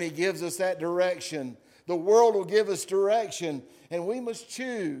when He gives us that direction? The world will give us direction, and we must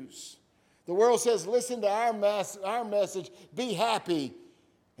choose. The world says, listen to our message, be happy.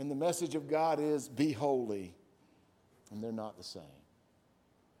 And the message of God is, be holy. And they're not the same.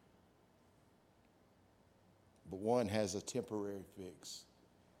 But one has a temporary fix,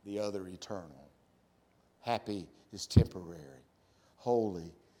 the other eternal. Happy is temporary.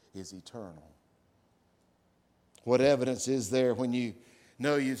 Holy is eternal. What evidence is there when you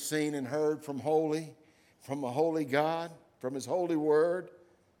know you've seen and heard from a holy God, from His holy word?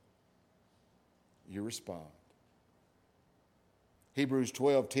 You respond. Hebrews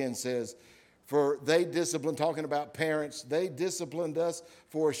 12:10 says, for they disciplined, talking about parents, they disciplined us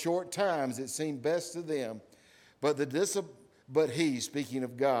for a short time as it seemed best to them. But He, speaking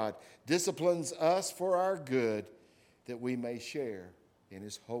of God, disciplines us for our good, that we may share in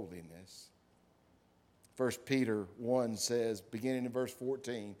His holiness. 1 Peter 1 says, beginning in verse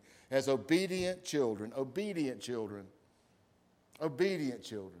 14, as obedient children.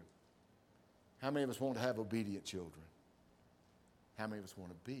 How many of us want to have obedient children? How many of us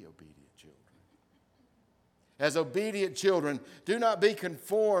want to be obedient children? As obedient children, do not be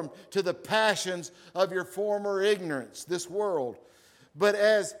conformed to the passions of your former ignorance, this world. But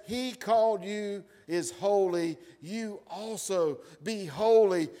as He called you is holy, you also be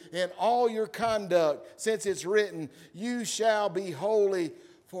holy in all your conduct, since it's written, you shall be holy,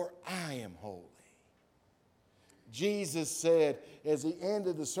 for I am holy. Jesus said, as He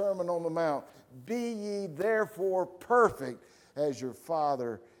ended the Sermon on the Mount, be ye therefore perfect, as your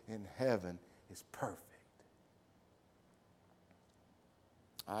Father in heaven is perfect.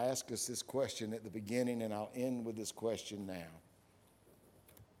 I asked us this question at the beginning, and I'll end with this question now.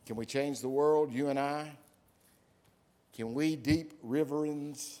 Can we change the world, you and I? Can we, deep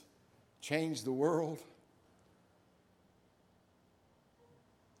riverins, change the world?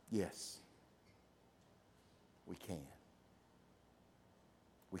 Yes. We can.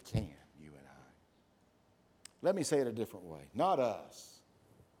 We can, you and I. Let me say it a different way. Not us,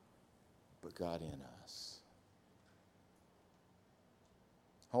 but God in us.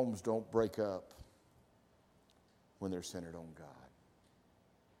 Homes don't break up when they're centered on God.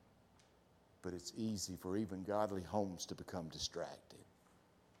 But it's easy for even godly homes to become distracted.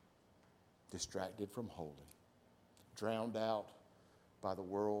 Distracted from holy. Drowned out by the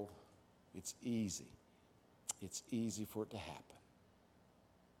world. It's easy. It's easy for it to happen.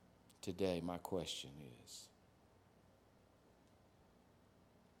 Today, my question is,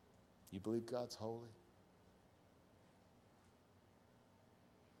 you believe God's holy?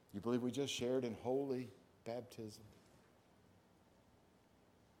 You believe we just shared in holy baptism?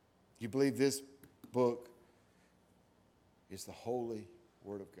 You believe this book is the holy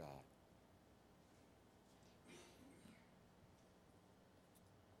Word of God?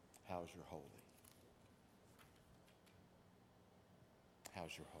 How's your holy?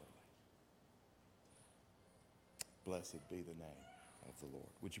 How's your holy? Blessed be the name of the Lord.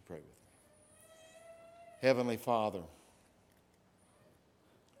 Would you pray with me? Heavenly Father,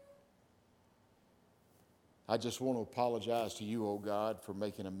 I just want to apologize to you, oh God, for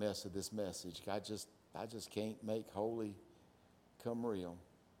making a mess of this message. I just can't make holy come real.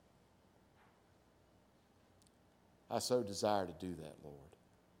 I so desire to do that, Lord.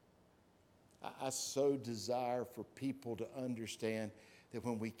 I so desire for people to understand that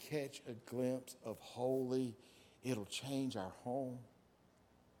when we catch a glimpse of holy, it'll change our home.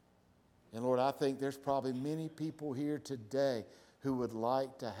 And Lord, I think there's probably many people here today who would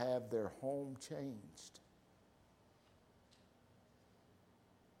like to have their home changed.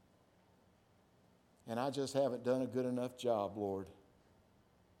 And I just haven't done a good enough job, Lord,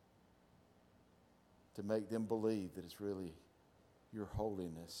 to make them believe that it's really your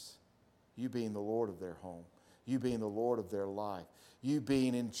holiness, you being the Lord of their home, you being the Lord of their life, you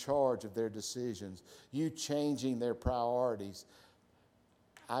being in charge of their decisions, you changing their priorities.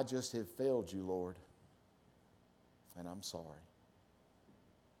 I just have failed you, Lord, and I'm sorry.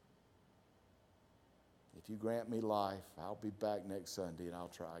 If you grant me life, I'll be back next Sunday and I'll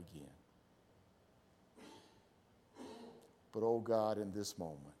try again. But, oh God, in this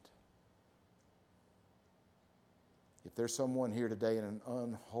moment, if there's someone here today in an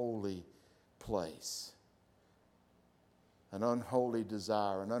unholy place, an unholy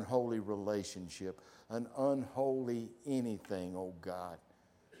desire, an unholy relationship, an unholy anything, oh God,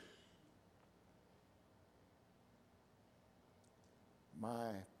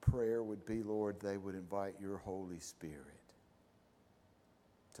 my prayer would be, Lord, they would invite your Holy Spirit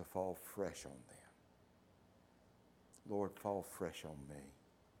to fall fresh on them. Lord, fall fresh on me.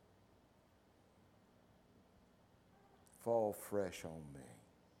 Fall fresh on me.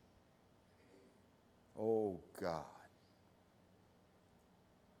 Oh God,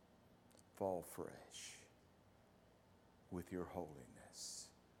 fall fresh with your holiness.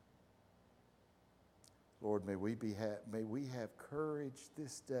 Lord, may we have courage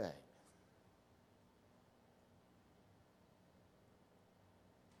this day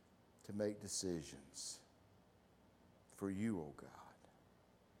to make decisions for you, oh God,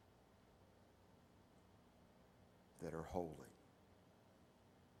 that are holy.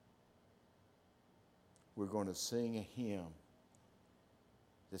 We're going to sing a hymn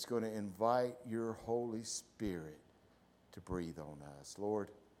that's going to invite your Holy Spirit to breathe on us. Lord,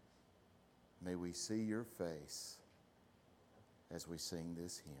 may we see your face as we sing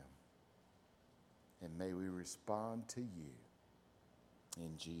this hymn. And may we respond to you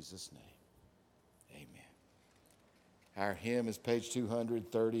in Jesus' name. Amen. Our hymn is page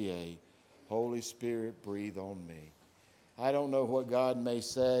 238. Holy Spirit, breathe on me. I don't know what God may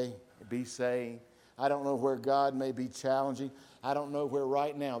be saying. I don't know where God may be challenging. I don't know where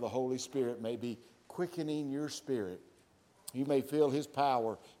right now the Holy Spirit may be quickening your spirit. You may feel His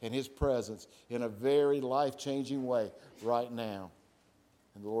power and His presence in a very life-changing way right now.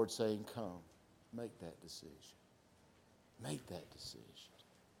 And the Lord's saying, come, make that decision. Make that decision.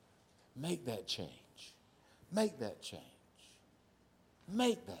 Make that change. Make that change.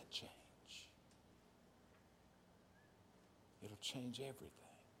 Make that change. It'll change everything.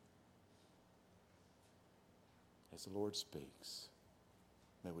 As the Lord speaks,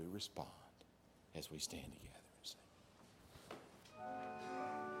 may we respond as we stand together.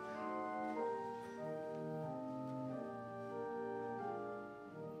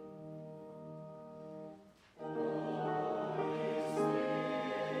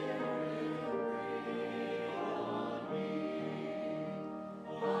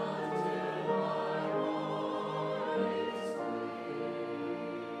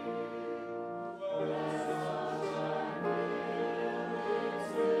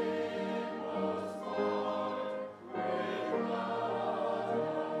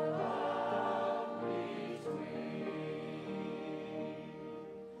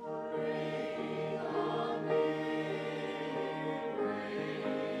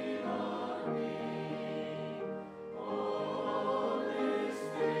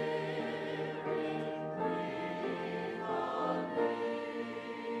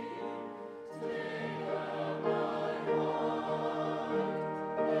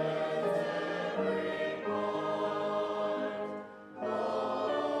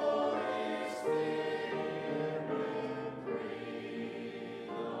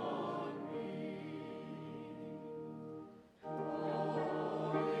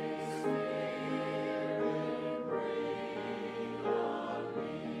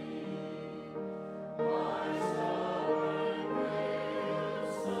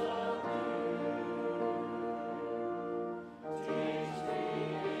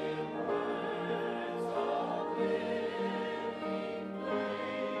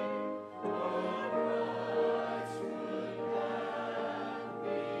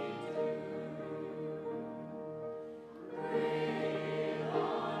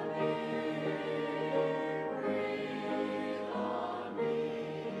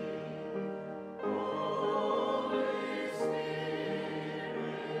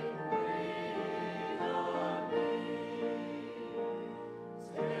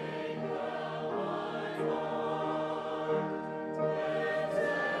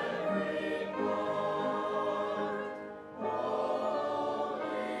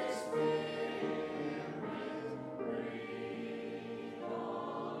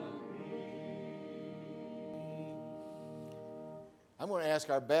 I'm going to ask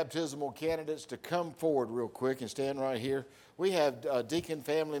our baptismal candidates to come forward real quick and stand right here. We have Deacon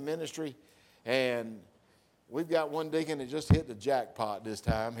Family Ministry, and we've got one deacon that just hit the jackpot this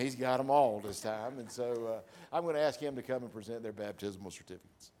time. He's got them all this time. And so I'm going to ask him to come and present their baptismal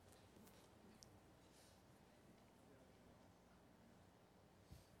certificates.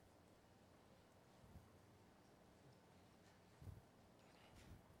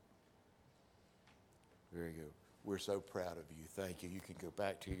 Very good. We're so proud of you. Thank you. You can go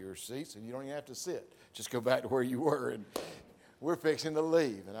back to your seats, and you don't even have to sit. Just go back to where you were, and we're fixing to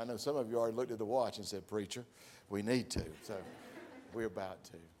leave. And I know some of you already looked at the watch and said, "Preacher, we need to." So we're about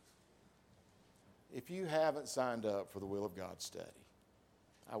to. If you haven't signed up for the Will of God study,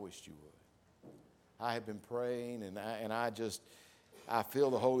 I wish you would. I have been praying, and I feel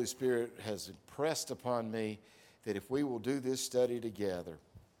the Holy Spirit has impressed upon me that if we will do this study together,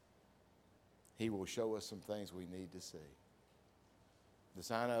 He will show us some things we need to see. The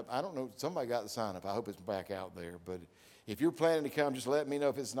sign up, I don't know, somebody got the sign up. I hope it's back out there. But if you're planning to come, just let me know.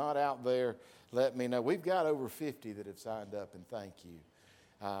 If it's not out there, let me know. We've got over 50 that have signed up, and thank you.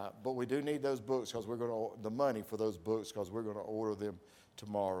 But we do need those books because we're going to, the money for those books, because we're going to order them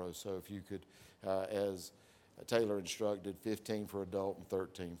tomorrow. So if you could, as Taylor instructed, 15 for adult and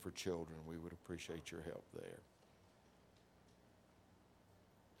 13 for children, we would appreciate your help there.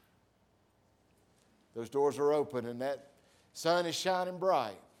 Those doors are open, and that sun is shining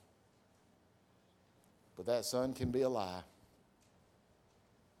bright. But that sun can be a lie.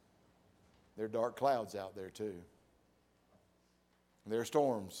 There are dark clouds out there, too. There are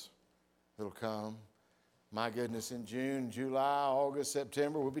storms that'll come. My goodness, in June, July, August,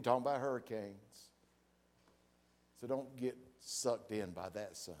 September, we'll be talking about hurricanes. So don't get sucked in by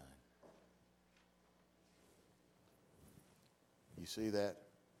that sun. You see that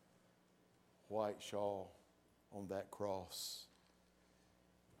white shawl on that cross?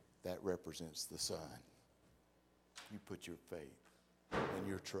 That represents the Son. You put your faith and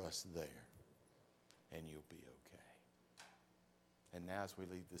your trust there, and you'll be okay. And now as we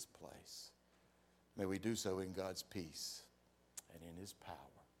leave this place, may we do so in God's peace and in His power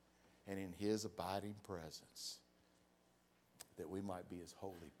and in His abiding presence, that we might be His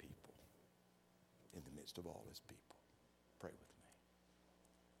holy people in the midst of all His people. Pray with me.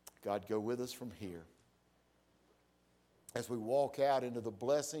 God, go with us from here. As we walk out into the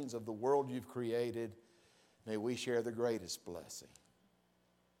blessings of the world You've created, may we share the greatest blessing,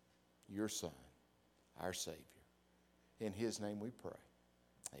 Your Son, our Savior. In His name we pray.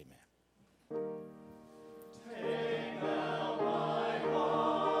 Amen.